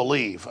hard to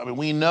believe. I mean,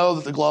 we know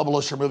that the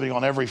globalists are moving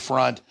on every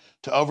front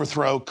to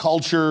overthrow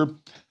culture,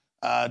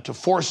 to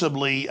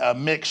forcibly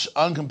mix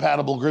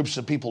incompatible groups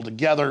of people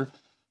together,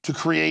 to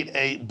create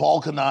a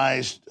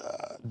balkanized,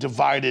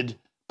 divided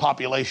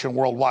population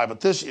worldwide.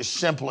 But this is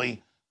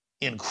simply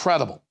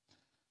incredible.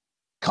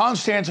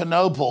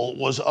 Constantinople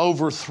was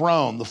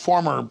overthrown, the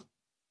former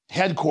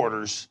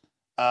headquarters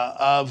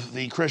of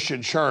the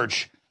Christian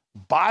church,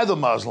 by the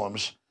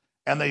Muslims,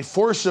 and they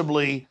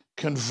forcibly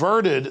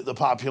converted the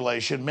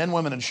population, men,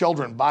 women, and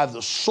children, by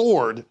the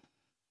sword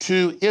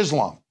to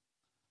Islam.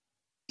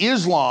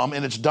 Islam,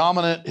 in its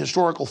dominant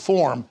historical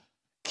form,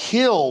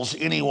 kills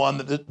anyone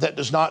that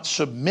does not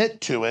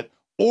submit to it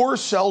or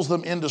sells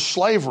them into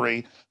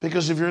slavery,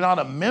 because if you're not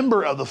a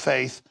member of the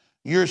faith,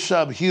 you're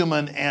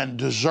subhuman and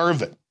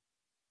deserve it.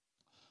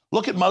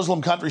 Look at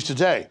Muslim countries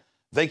today.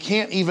 They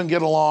can't even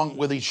get along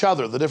with each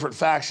other. The different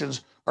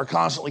factions are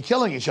constantly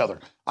killing each other.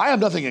 I have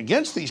nothing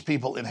against these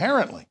people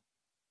inherently.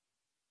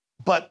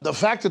 But the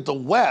fact that the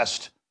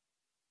West,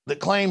 that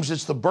claims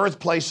it's the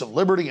birthplace of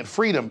liberty and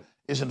freedom,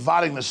 is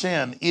inviting this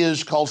in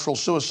is cultural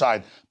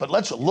suicide. But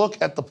let's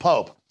look at the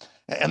Pope.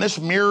 And this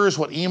mirrors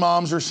what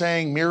imams are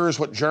saying, mirrors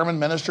what German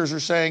ministers are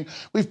saying.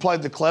 We've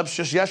played the clips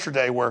just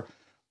yesterday where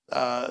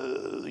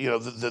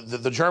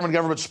the German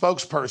government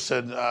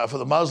spokesperson for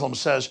the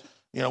Muslims says,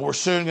 you know, we're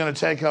soon going to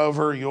take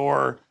over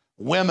your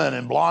women,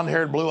 and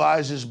blonde-haired, blue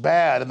eyes is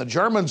bad. And the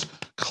Germans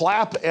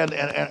clap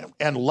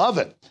and love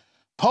it.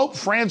 Pope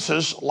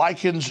Francis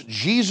likens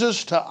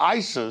Jesus to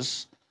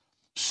ISIS,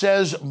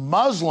 says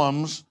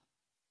Muslims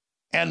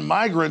and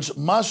migrants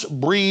must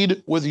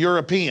breed with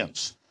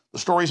Europeans. The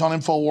story's on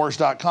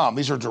InfoWars.com.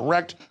 These are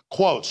direct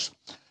quotes.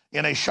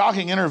 In a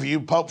shocking interview,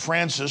 Pope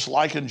Francis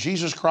likened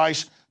Jesus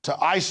Christ to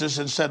ISIS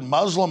and said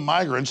Muslim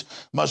migrants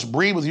must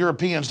breed with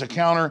Europeans to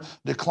counter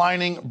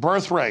declining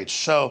birth rates.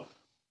 So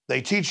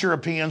they teach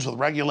Europeans with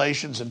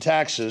regulations and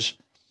taxes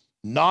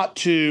not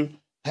to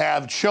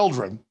have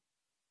children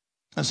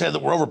and say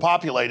that we're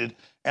overpopulated,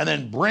 and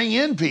then bring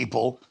in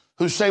people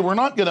who say we're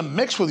not going to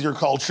mix with your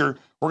culture,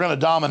 we're going to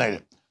dominate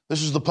it.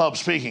 This is the Pope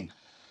speaking.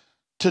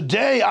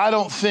 Today, I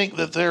don't think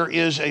that there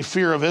is a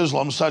fear of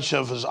Islam such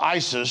as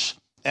ISIS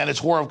and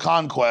its war of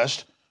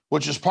conquest,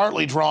 which is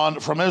partly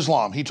drawn from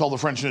Islam, he told the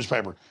French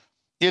newspaper.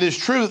 It is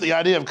true that the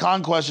idea of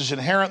conquest is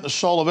inherent in the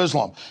soul of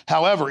Islam.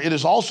 However, it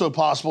is also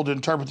possible to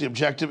interpret the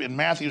objective in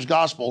Matthew's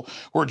gospel,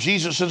 where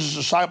Jesus sends his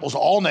disciples to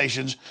all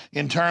nations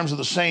in terms of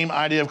the same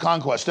idea of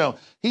conquest. No,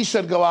 he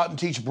said, go out and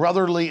teach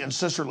brotherly and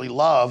sisterly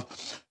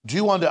love.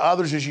 Do unto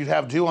others as you'd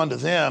have do unto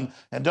them,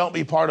 and don't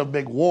be part of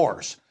big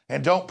wars.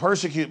 And don't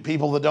persecute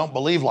people that don't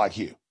believe like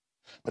you.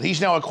 But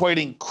he's now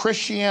equating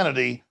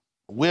Christianity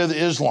with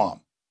Islam.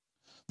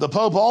 The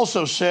Pope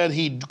also said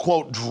he,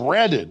 quote,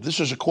 dreaded,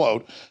 this is a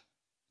quote,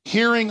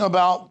 hearing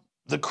about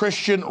the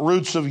Christian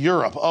roots of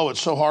Europe. Oh,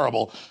 it's so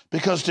horrible.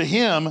 Because to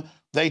him,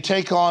 they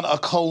take on a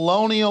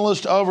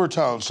colonialist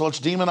overtone. So let's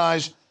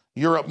demonize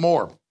Europe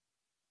more.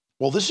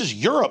 Well, this is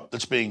Europe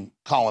that's being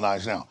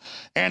colonized now.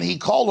 And he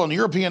called on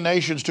European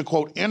nations to,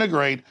 quote,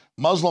 integrate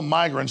Muslim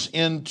migrants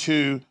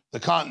into the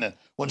continent.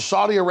 When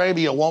Saudi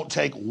Arabia won't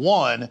take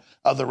one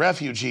of the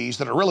refugees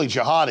that are really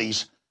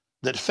jihadis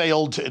that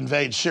failed to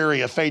invade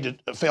Syria,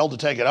 failed to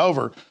take it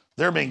over,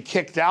 they're being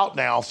kicked out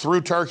now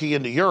through Turkey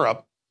into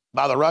Europe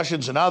by the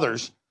Russians and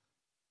others.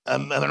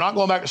 And they're not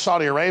going back to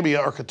Saudi Arabia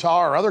or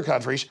Qatar or other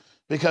countries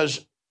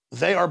because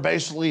they are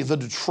basically the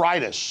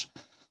detritus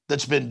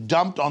that's been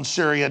dumped on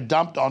Syria,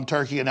 dumped on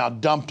Turkey, and now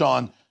dumped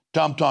on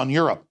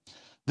Europe.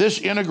 This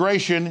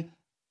integration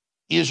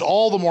is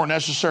all the more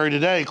necessary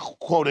today,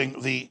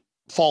 quoting the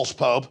false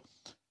Pope,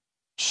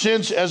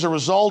 since as a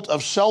result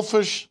of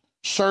selfish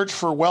search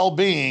for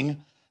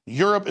well-being,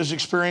 Europe is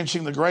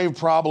experiencing the grave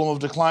problem of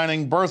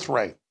declining birth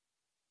rate.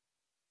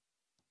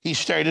 He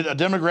stated a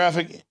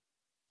demographic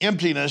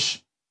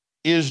emptiness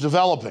is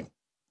developing.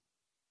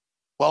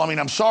 Well, I mean,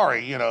 I'm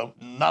sorry,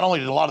 not only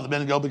did a lot of the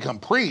men go become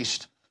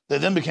priests, they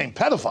then became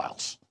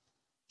pedophiles.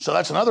 So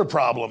that's another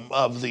problem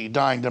of the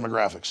dying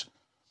demographics.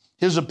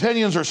 His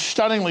opinions are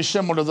stunningly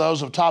similar to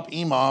those of top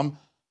Imam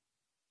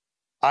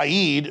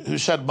Aid, who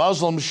said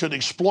Muslims should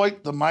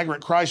exploit the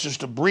migrant crisis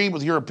to breed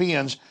with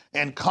Europeans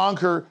and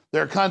conquer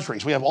their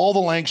countries. We have all the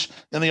links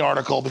in the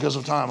article. Because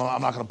of time,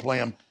 I'm not going to play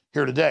them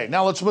here today.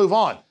 Now let's move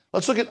on.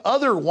 Let's look at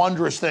other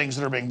wondrous things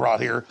that are being brought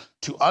here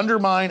to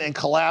undermine and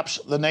collapse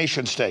the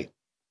nation state.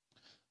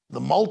 The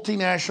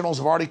multinationals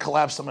have already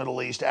collapsed the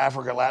Middle East,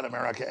 Africa, Latin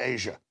America,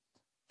 Asia,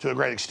 to a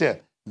great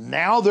extent.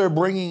 Now they're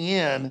bringing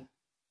in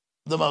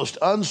the most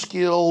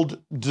unskilled,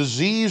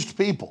 diseased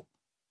people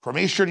from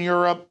Eastern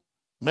Europe,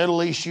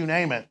 Middle East, you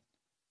name it,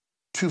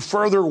 to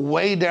further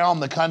weigh down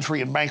the country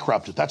and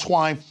bankrupt it. That's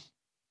why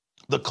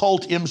the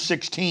Colt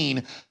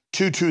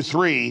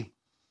M16-223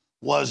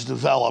 was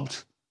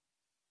developed.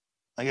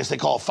 I guess they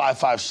call it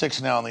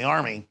 5.56 now in the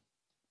Army,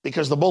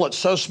 because the bullet's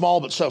so small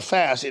but so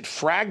fast, it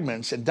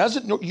fragments and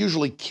doesn't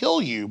usually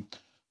kill you,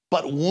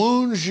 but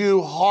wounds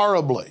you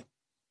horribly.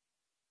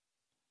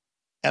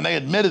 And they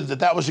admitted that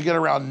that was to get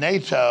around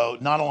NATO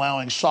not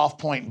allowing soft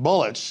point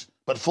bullets,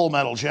 but full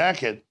metal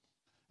jacket.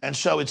 And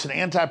so it's an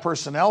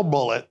anti-personnel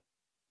bullet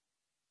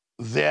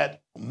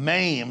that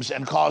maims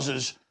and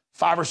causes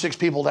 5 or 6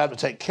 people to have to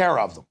take care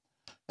of them.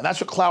 And that's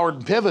what Cloward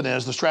and Piven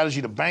is, the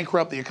strategy to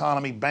bankrupt the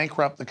economy,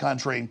 bankrupt the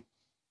country,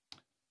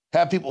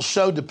 have people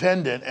so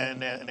dependent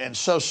and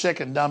so sick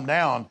and dumbed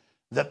down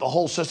that the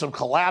whole system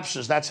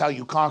collapses. That's how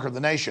you conquer the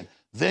nation.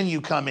 Then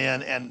you come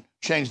in and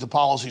change the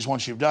policies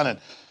once you've done it.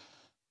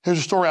 Here's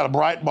a story out of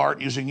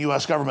Breitbart using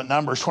U.S. government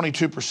numbers.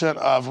 22%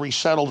 of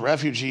resettled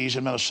refugees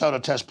in Minnesota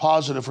test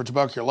positive for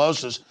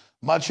tuberculosis,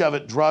 much of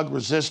it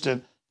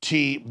drug-resistant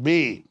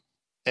TB,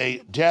 a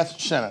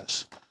death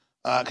sentence.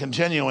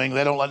 Continuing,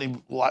 they don't let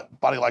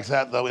anybody like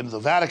that, though, into the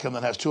Vatican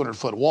that has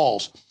 200-foot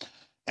walls.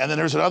 And then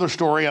there's another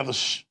story out of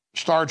the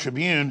Star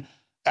Tribune.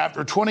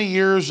 After 20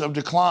 years of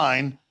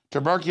decline,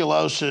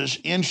 tuberculosis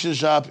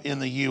inches up in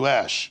the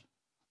U.S.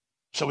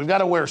 So we've got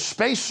to wear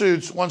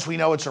spacesuits once we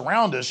know it's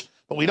around us,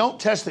 but we don't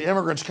test the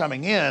immigrants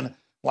coming in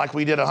like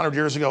we did 100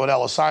 years ago at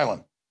Ellis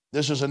Island.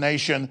 This is a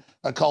nation,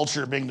 a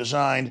culture being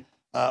designed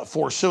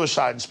for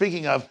suicide. And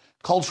speaking of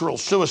cultural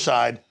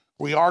suicide,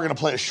 we are going to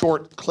play a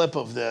short clip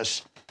of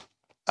this.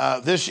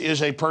 This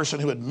is a person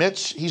who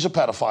admits he's a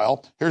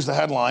pedophile. Here's the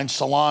headline.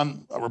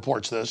 Salon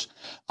reports this.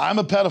 I'm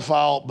a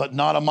pedophile, but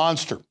not a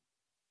monster.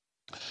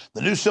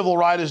 The new civil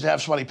right is to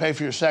have somebody pay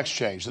for your sex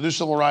change. The new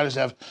civil right is to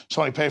have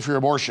somebody pay for your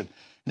abortion.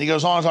 And he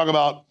goes on to talk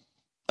about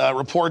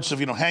reports of,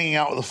 hanging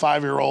out with a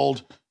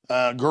 5-year-old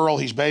girl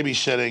he's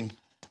babysitting.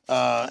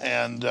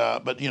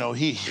 But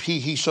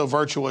he's so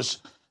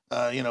virtuous,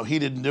 he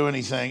didn't do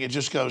anything. It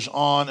just goes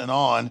on and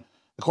on.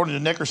 According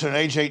to Nickerson, at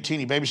age 18,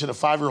 he babysat a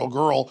 5-year-old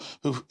girl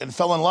and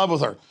fell in love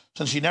with her.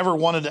 Since he never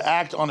wanted to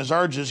act on his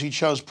urges, he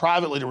chose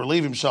privately to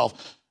relieve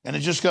himself. And it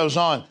just goes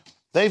on.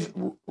 They've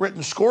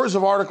written scores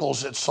of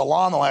articles at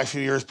Salon the last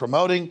few years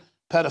promoting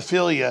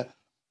pedophilia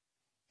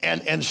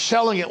and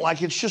selling it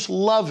like it's just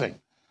loving.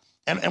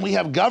 And we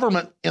have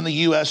government in the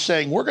U.S.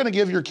 saying, we're going to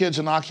give your kids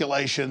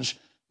inoculations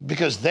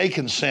because they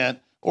consent,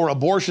 or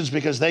abortions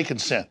because they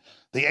consent.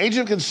 The age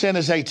of consent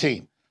is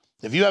 18.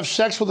 If you have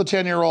sex with a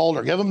 10-year-old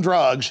or give them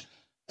drugs,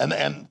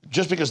 and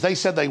just because they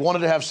said they wanted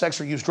to have sex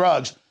or use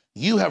drugs,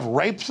 you have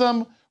raped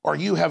them or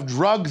you have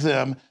drugged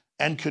them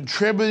and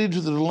contributed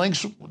to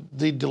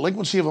the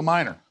delinquency of a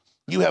minor.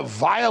 You have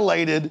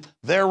violated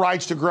their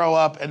rights to grow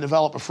up and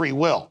develop a free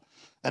will.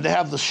 And to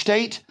have the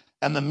state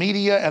and the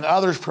media and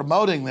others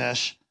promoting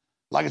this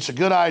like it's a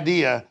good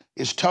idea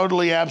is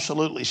totally,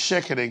 absolutely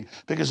sickening,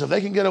 because if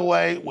they can get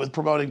away with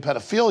promoting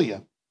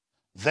pedophilia,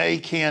 they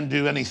can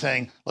do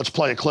anything. Let's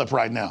play a clip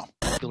right now.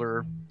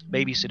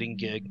 Babysitting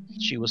gig.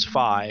 She was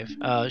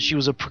 5. She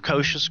was a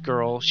precocious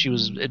girl. She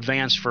was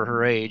advanced for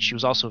her age. She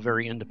was also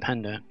very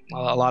independent.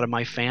 A lot of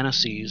my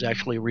fantasies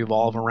actually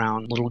revolve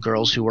around little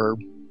girls who are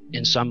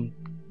in some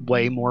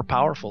way more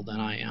powerful than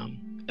I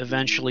am.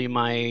 Eventually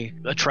my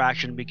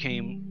attraction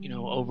became,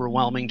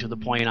 overwhelming to the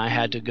point I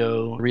had to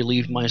go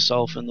relieve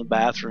myself in the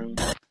bathroom.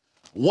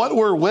 What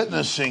we're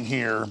witnessing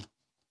here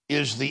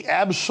is the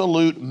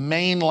absolute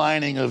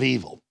mainlining of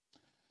evil.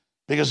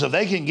 Because if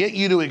they can get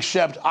you to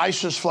accept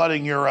ISIS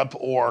flooding Europe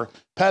or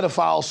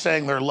pedophiles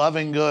saying they're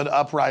loving, good,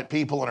 upright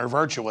people and are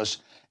virtuous,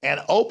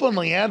 and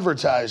openly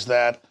advertise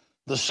that,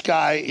 the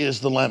sky is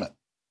the limit.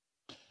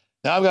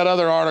 Now, I've got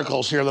other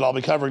articles here that I'll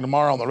be covering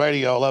tomorrow on the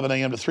radio, 11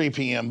 a.m. to 3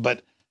 p.m.,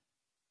 but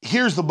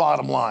here's the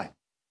bottom line.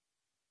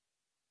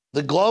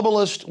 The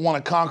globalists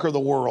want to conquer the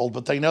world,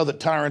 but they know that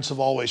tyrants have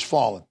always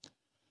fallen.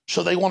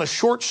 So they want to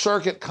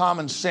short-circuit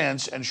common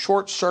sense and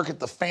short-circuit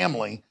the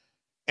family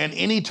and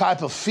any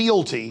type of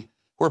fealty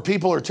where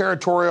people are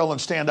territorial and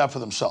stand up for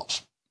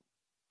themselves.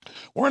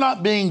 We're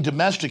not being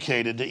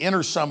domesticated to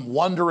enter some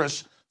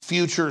wondrous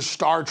future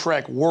Star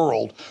Trek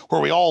world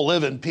where we all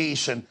live in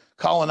peace and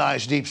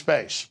colonize deep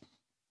space.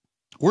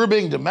 We're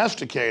being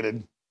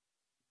domesticated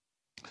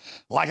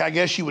like, I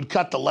guess you would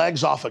cut the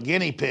legs off a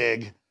guinea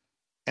pig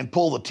and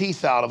pull the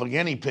teeth out of a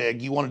guinea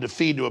pig you wanted to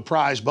feed to a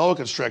prize boa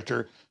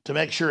constrictor to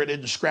make sure it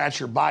didn't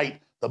scratch or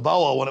bite the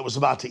boa when it was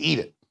about to eat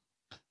it.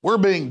 We're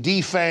being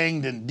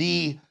defanged and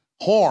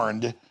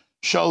dehorned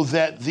so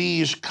that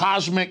these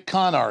cosmic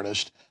con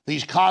artists,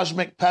 these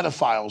cosmic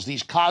pedophiles,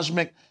 these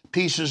cosmic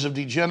pieces of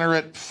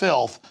degenerate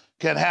filth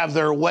can have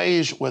their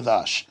ways with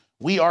us.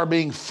 We are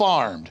being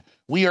farmed.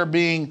 We are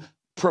being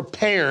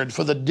prepared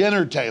for the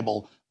dinner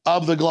table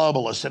of the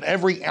globalists, and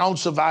every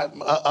ounce of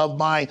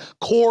my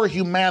core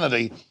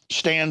humanity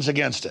stands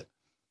against it.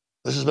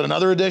 This has been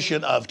another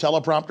edition of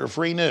Teleprompter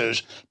Free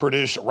News,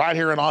 produced right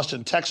here in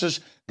Austin, Texas.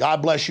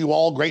 God bless you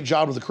all. Great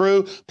job with the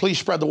crew. Please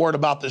spread the word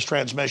about this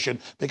transmission,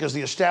 because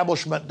the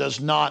establishment does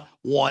not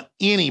want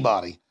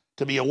anybody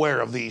to be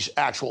aware of these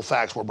actual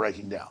facts we're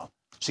breaking down.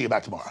 See you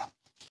back tomorrow.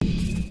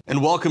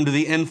 And welcome to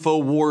the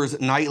INFOWARS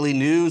Nightly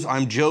News.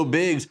 I'm Joe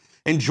Biggs,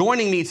 and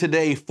joining me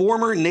today,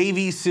 former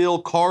Navy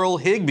SEAL Carl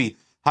Higbie.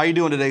 How you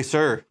doing today,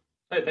 sir?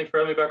 Hey, thanks for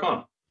having me back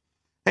on.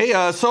 Hey,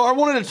 so I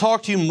wanted to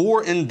talk to you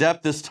more in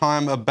depth this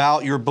time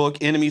about your book,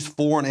 Enemies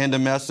Foreign and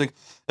Domestic,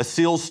 A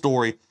SEAL's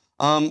Story.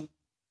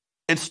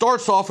 It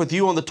starts off with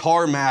you on the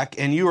tarmac,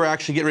 and you are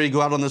actually getting ready to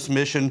go out on this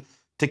mission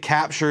to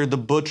capture the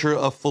Butcher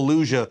of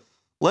Fallujah.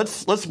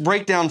 Let's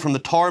break down from the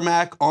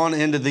tarmac on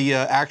into the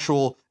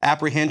actual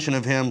apprehension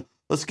of him.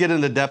 Let's get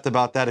into depth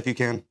about that if you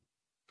can.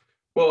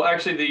 Well,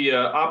 actually, the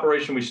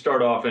operation we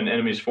start off in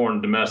Enemies Foreign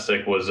and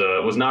Domestic was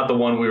not the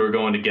one we were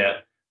going to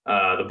get,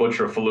 the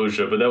Butcher of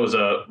Fallujah, but that was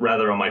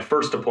rather on my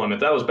first deployment.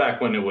 That was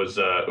back when it was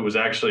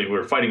actually we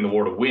were fighting the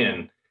war to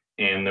win,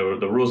 and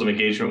the rules of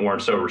engagement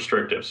weren't so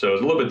restrictive. So it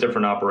was a little bit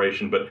different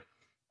operation.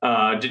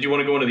 But did you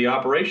want to go into the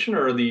operation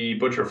or the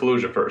Butcher of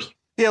Fallujah first?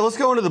 Yeah, let's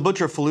go into the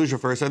Butcher of Fallujah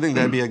first. I think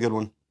that'd be a good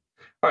one.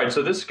 All right,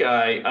 so this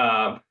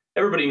guy,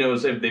 everybody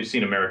knows they've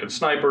seen American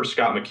Sniper.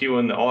 Scott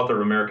McEwen, the author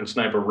of American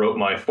Sniper, wrote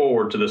my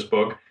foreword to this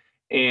book.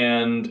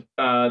 And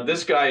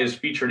this guy is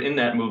featured in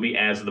that movie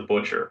as the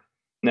Butcher.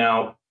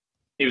 Now,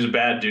 he was a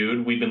bad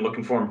dude. We'd been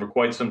looking for him for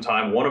quite some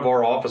time. One of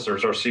our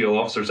officers, our SEAL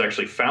officers,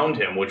 actually found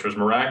him, which was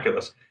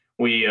miraculous.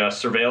 We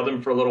surveilled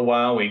him for a little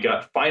while. We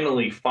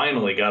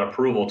finally got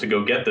approval to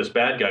go get this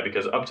bad guy,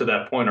 because up to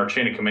that point, our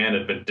chain of command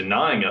had been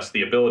denying us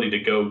the ability to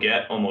go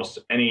get almost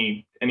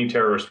any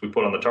terrorist we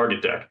put on the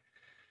target deck.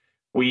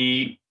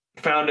 We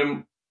found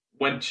him,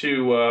 went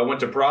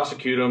to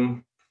prosecute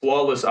him.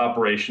 Flawless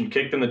operation,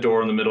 kicked in the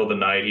door in the middle of the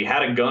night. He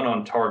had a gun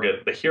on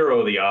target. The hero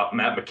of the op,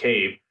 Matt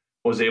McCabe,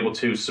 was able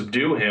to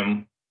subdue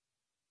him,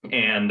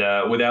 and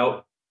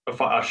without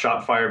a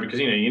shot fired,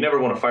 because you never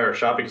want to fire a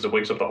shot because it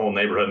wakes up the whole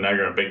neighborhood, and now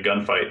you're in a big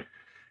gunfight.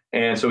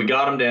 And so we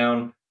got him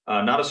down,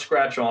 not a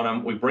scratch on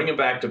him. We bring him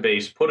back to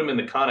base, put him in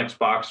the Connex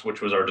box, which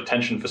was our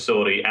detention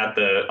facility,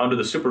 under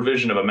the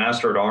supervision of a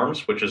Master at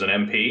Arms, which is an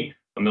MP,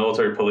 a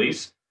military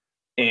police.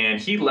 And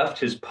he left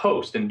his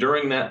post. And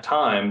during that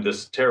time,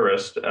 this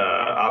terrorist,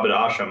 Abid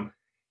Asham,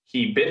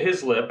 he bit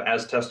his lip,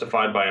 as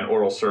testified by an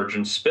oral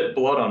surgeon, spit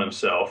blood on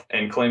himself,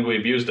 and claimed we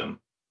abused him.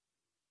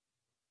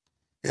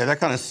 Yeah, that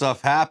kind of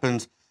stuff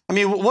happens. I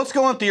mean, what's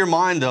going through your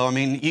mind, though? I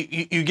mean,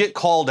 you get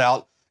called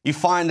out. You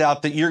find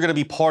out that you're going to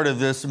be part of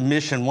this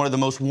mission, one of the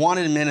most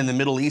wanted men in the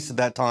Middle East at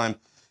that time.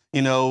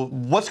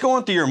 What's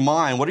going through your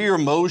mind? What are your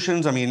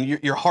emotions? I mean,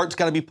 your heart's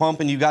got to be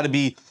pumping. You've got to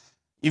be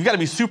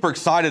super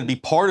excited to be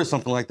part of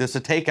something like this, to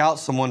take out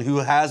someone who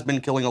has been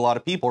killing a lot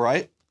of people,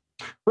 right?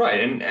 Right,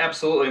 and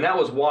absolutely, and that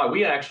was why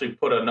we actually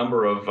put a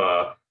number of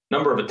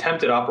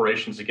attempted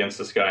operations against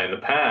this guy in the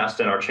past,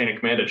 and our chain of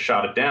command had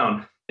shot it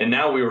down. And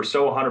now we were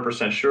so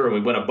 100% sure, and we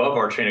went above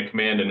our chain of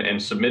command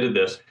and submitted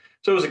this.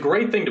 So it was a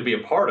great thing to be a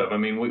part of. I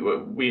mean,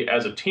 we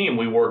as a team,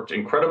 we worked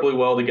incredibly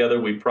well together.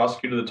 We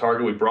prosecuted the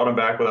target. We brought him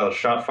back without a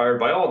shot fired.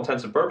 By all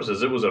intents and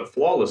purposes, it was a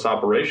flawless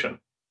operation.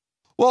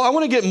 Well, I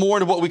want to get more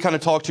into what we kind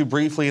of talked to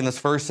briefly in this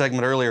first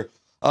segment earlier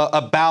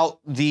about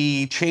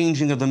the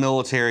changing of the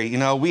military. You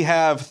know, we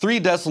have 3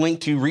 deaths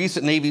linked to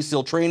recent Navy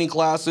SEAL training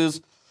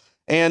classes.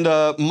 And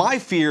my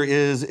fear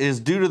is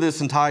due to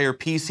this entire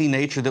PC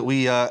nature that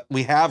we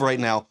have right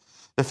now,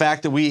 the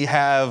fact that we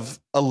have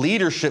a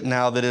leadership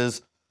now that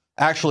is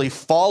actually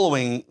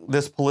following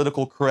this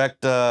political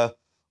correct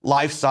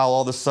lifestyle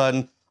all of a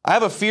sudden. I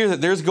have a fear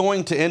that there's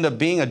going to end up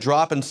being a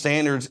drop in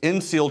standards in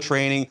SEAL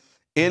training,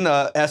 in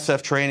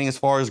SF training as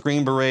far as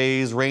Green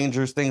Berets,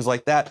 Rangers, things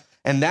like that.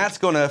 And that's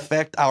going to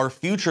affect our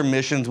future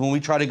missions when we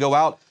try to go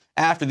out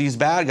after these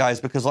bad guys,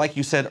 because like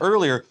you said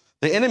earlier,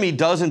 the enemy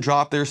doesn't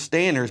drop their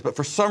standards, but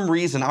for some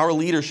reason, our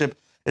leadership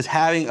is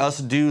having us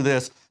do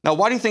this. Now,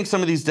 why do you think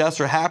some of these deaths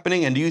are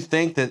happening? And do you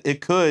think that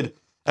it could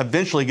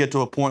eventually get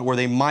to a point where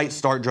they might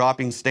start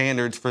dropping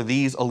standards for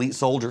these elite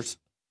soldiers?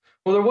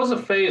 Well, there was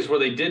a phase where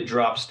they did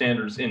drop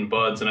standards in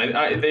BUDS,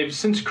 and they've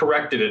since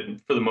corrected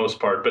it for the most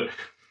part. But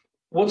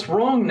what's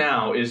wrong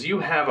now is you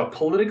have a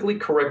politically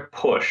correct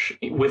push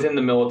within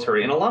the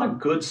military, and a lot of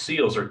good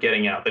SEALs are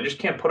getting out. They just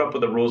can't put up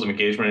with the rules of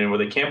engagement anymore.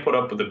 They can't put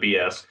up with the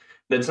BS.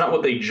 That's not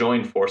what they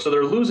joined for. So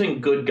they're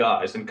losing good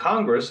guys. And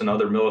Congress and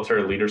other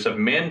military leaders have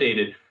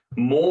mandated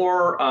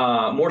more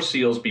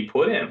SEALs be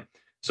put in.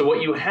 So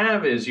what you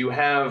have is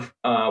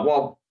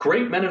while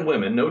great men and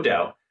women, no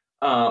doubt,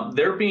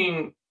 they're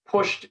being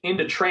pushed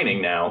into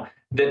training now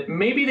that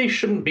maybe they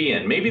shouldn't be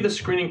in. Maybe the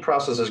screening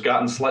process has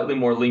gotten slightly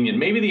more lenient.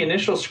 Maybe the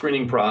initial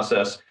screening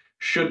process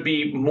should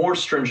be more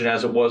stringent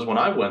as it was when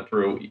I went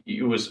through.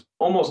 It was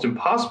almost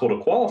impossible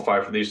to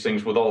qualify for these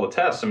things with all the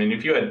tests. I mean,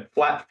 if you had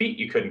flat feet,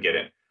 you couldn't get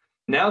in.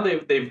 Now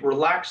they've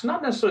relaxed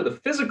not necessarily the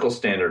physical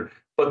standard,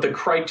 but the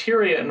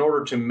criteria in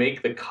order to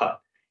make the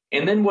cut.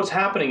 And then what's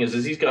happening is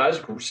these guys,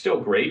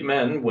 still great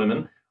men,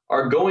 women,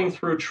 are going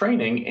through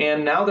training,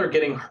 and now they're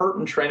getting hurt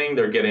in training.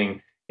 They're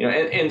getting,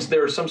 and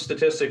there are some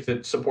statistics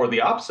that support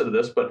the opposite of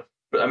this. But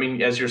I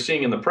mean, as you're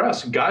seeing in the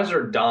press, guys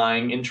are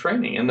dying in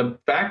training. And the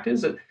fact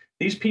is that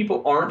these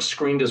people aren't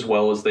screened as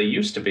well as they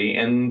used to be,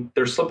 and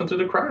they're slipping through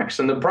the cracks.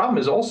 And the problem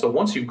is also,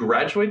 once you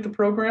graduate the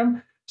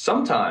program,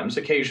 sometimes,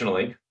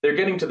 occasionally, they're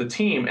getting to the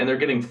team and they're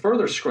getting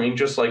further screened,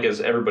 just like as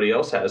everybody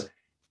else has,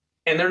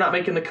 and they're not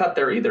making the cut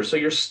there either. So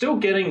you're still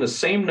getting the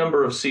same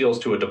number of SEALs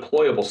to a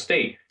deployable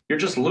state. You're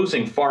just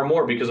losing far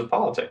more because of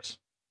politics.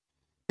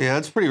 Yeah,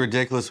 it's pretty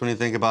ridiculous when you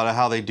think about it,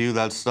 how they do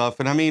that stuff.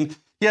 And I mean,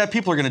 yeah,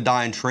 people are going to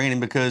die in training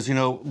because,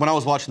 when I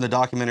was watching the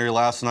documentary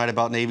last night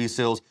about Navy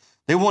SEALs,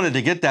 they wanted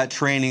to get that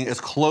training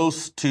as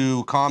close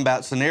to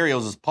combat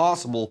scenarios as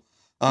possible.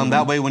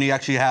 That way, when you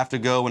actually have to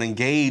go and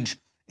engage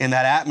in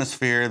that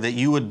atmosphere, that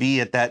you would be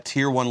at that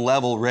tier 1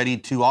 level ready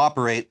to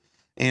operate,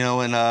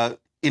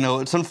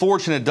 it's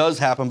unfortunate it does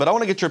happen, but I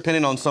want to get your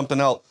opinion on something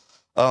else.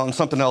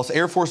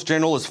 Air Force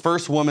General is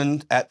first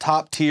woman at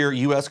top tier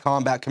U.S.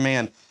 Combat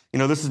Command.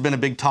 This has been a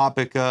big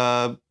topic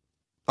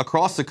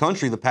across the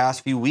country the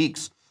past few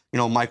weeks.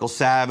 Michael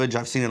Savage,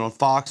 I've seen it on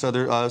Fox,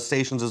 other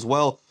stations as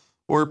well,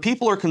 where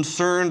people are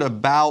concerned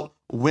about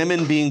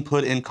women being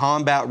put in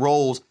combat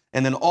roles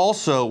and then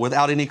also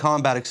without any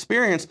combat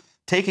experience,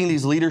 taking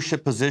these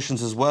leadership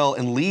positions as well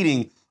and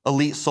leading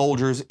elite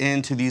soldiers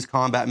into these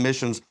combat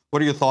missions.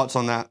 What are your thoughts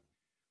on that?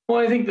 Well,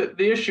 I think that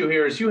the issue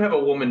here is you have a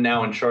woman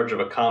now in charge of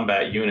a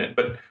combat unit,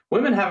 but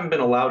women haven't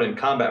been allowed in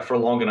combat for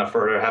long enough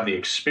for her to have the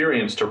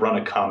experience to run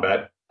a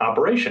combat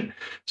operation.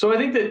 So I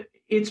think that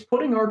it's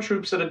putting our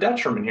troops at a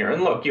detriment here.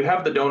 And look, you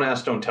have the don't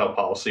ask, don't tell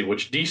policy,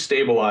 which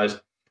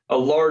destabilized a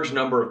large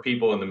number of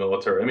people in the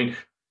military. I mean,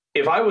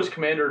 if I was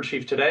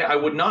commander-in-chief today, I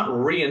would not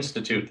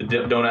reinstitute the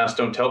don't ask,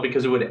 don't tell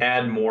because it would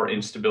add more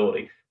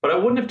instability. But I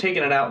wouldn't have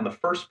taken it out in the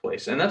first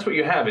place. And that's what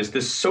you have is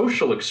this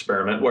social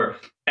experiment where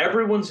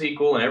everyone's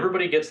equal and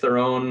everybody gets their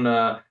own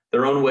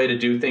way to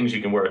do things.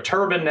 You can wear a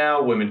turban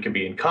now. Women can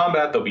be in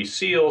combat. There'll be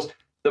SEALs.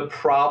 The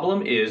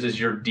problem is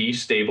you're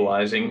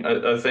destabilizing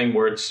a thing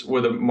where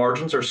the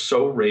margins are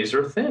so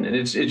razor thin, and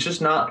it's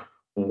just not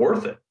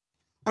worth it.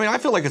 I mean, I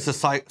feel like it's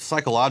a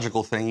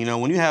psychological thing.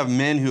 When you have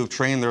men who have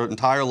trained their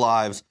entire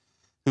lives,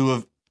 who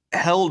have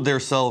held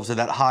themselves to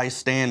that high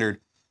standard,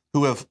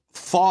 who have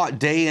fought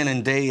day in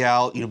and day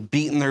out,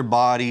 beaten their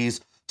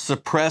bodies,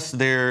 suppressed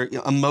their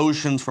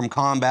emotions from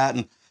combat,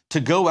 and to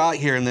go out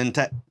here and then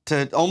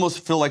to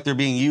almost feel like they're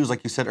being used,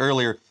 like you said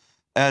earlier,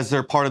 as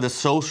they're part of this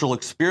social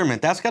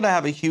experiment, that's got to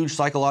have a huge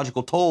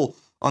psychological toll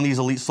on these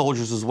elite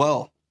soldiers as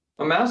well.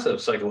 A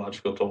massive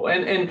psychological toll.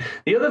 And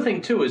the other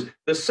thing, too, is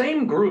the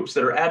same groups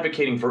that are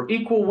advocating for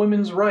equal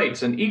women's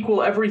rights and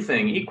equal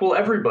everything, equal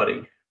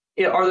everybody,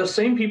 are the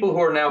same people who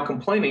are now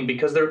complaining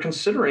because they're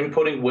considering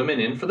putting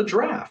women in for the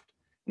draft.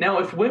 Now,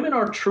 if women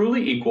are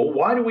truly equal,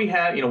 why do we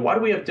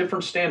have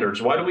different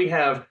standards? Why do we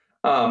have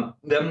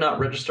them not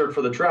registered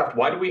for the draft?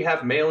 Why do we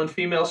have male and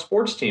female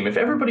sports team? If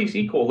everybody's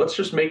equal, let's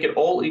just make it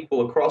all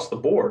equal across the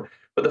board.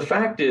 But the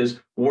fact is,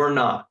 we're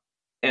not.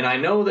 And I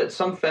know that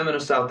some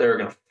feminists out there are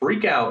going to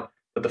freak out,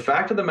 but the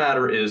fact of the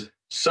matter is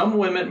some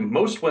women,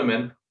 most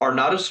women, are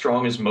not as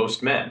strong as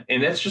most men.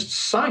 And that's just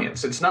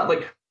science. It's not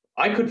like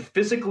I could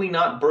physically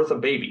not birth a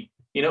baby.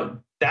 You know,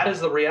 that is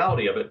the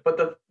reality of it.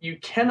 But you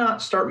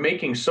cannot start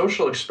making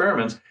social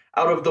experiments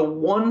out of the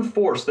one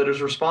force that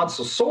is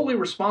responsible, solely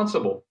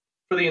responsible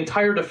for the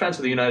entire defense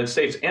of the United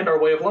States and our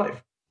way of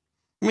life.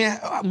 I mean,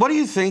 what do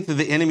you think that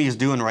the enemy is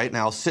doing right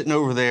now, sitting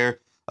over there?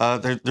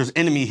 There's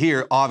enemy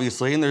here,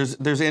 obviously, and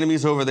there's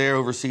enemies over there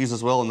overseas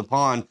as well in the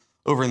pond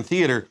over in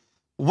theater.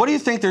 What do you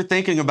think they're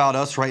thinking about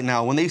us right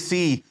now when they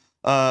see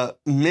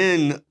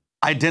men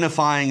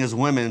identifying as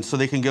women so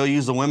they can go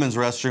use the women's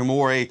restroom,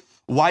 or a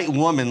white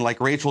woman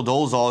like Rachel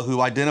Dolezal who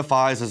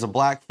identifies as a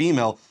black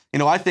female? You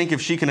know, I think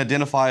if she can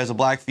identify as a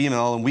black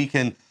female and we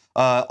can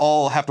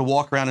all have to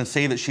walk around and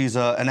say that she's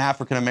an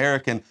African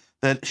American,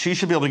 that she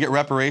should be able to get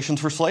reparations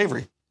for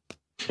slavery.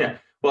 Yeah.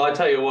 Well, I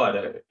tell you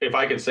what, if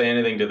I could say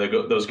anything to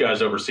those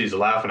guys overseas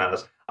laughing at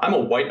us, I'm a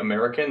white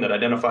American that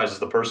identifies as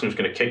the person who's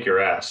going to kick your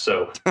ass.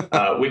 So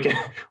we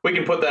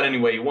can put that any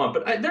way you want.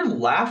 But they're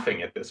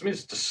laughing at this. I mean,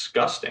 it's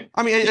disgusting.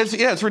 I mean,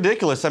 it's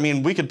ridiculous. I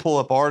mean, we could pull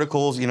up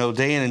articles, you know,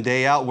 day in and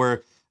day out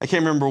where I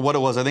can't remember what it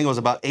was. I think it was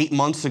about 8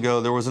 months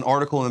ago. There was an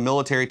article in the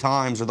Military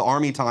Times or the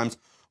Army Times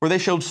where they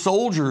showed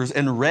soldiers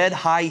in red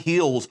high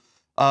heels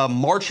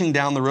marching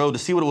down the road to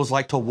see what it was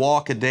like to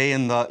walk a day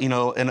in the, you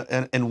know,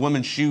 in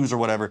women's shoes or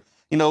whatever.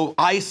 You know,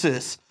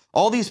 ISIS,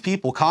 all these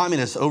people,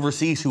 communists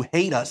overseas who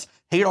hate us,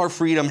 hate our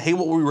freedom, hate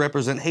what we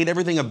represent, hate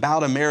everything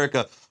about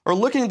America, are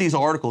looking at these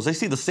articles. They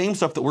see the same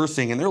stuff that we're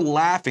seeing, and they're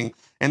laughing,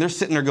 and they're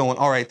sitting there going,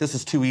 all right, this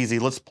is too easy.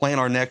 Let's plan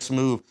our next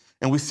move.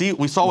 And we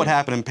saw what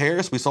happened in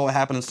Paris. We saw what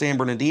happened in San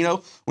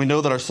Bernardino. We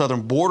know that our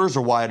southern borders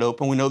are wide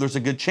open. We know there's a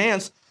good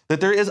chance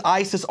that there is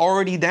ISIS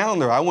already down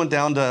there. I went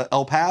down to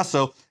El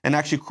Paso and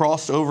actually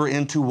crossed over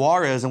into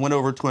Juarez and went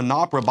over to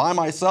Anapra by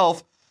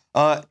myself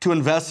to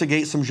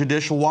investigate some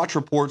judicial watch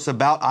reports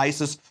about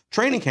ISIS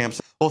training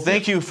camps. Well,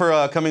 thank you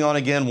for coming on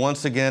again,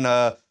 once again.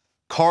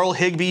 Carl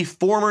Higbie,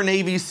 former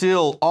Navy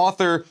SEAL,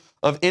 author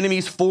of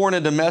Enemies, Foreign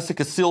and Domestic,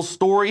 A SEAL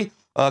Story,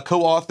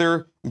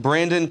 co-author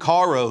Brandon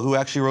Caro, who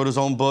actually wrote his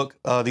own book,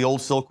 The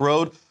Old Silk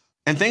Road.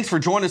 And thanks for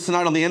joining us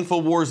tonight on the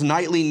InfoWars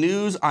Nightly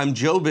News. I'm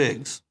Joe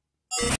Biggs.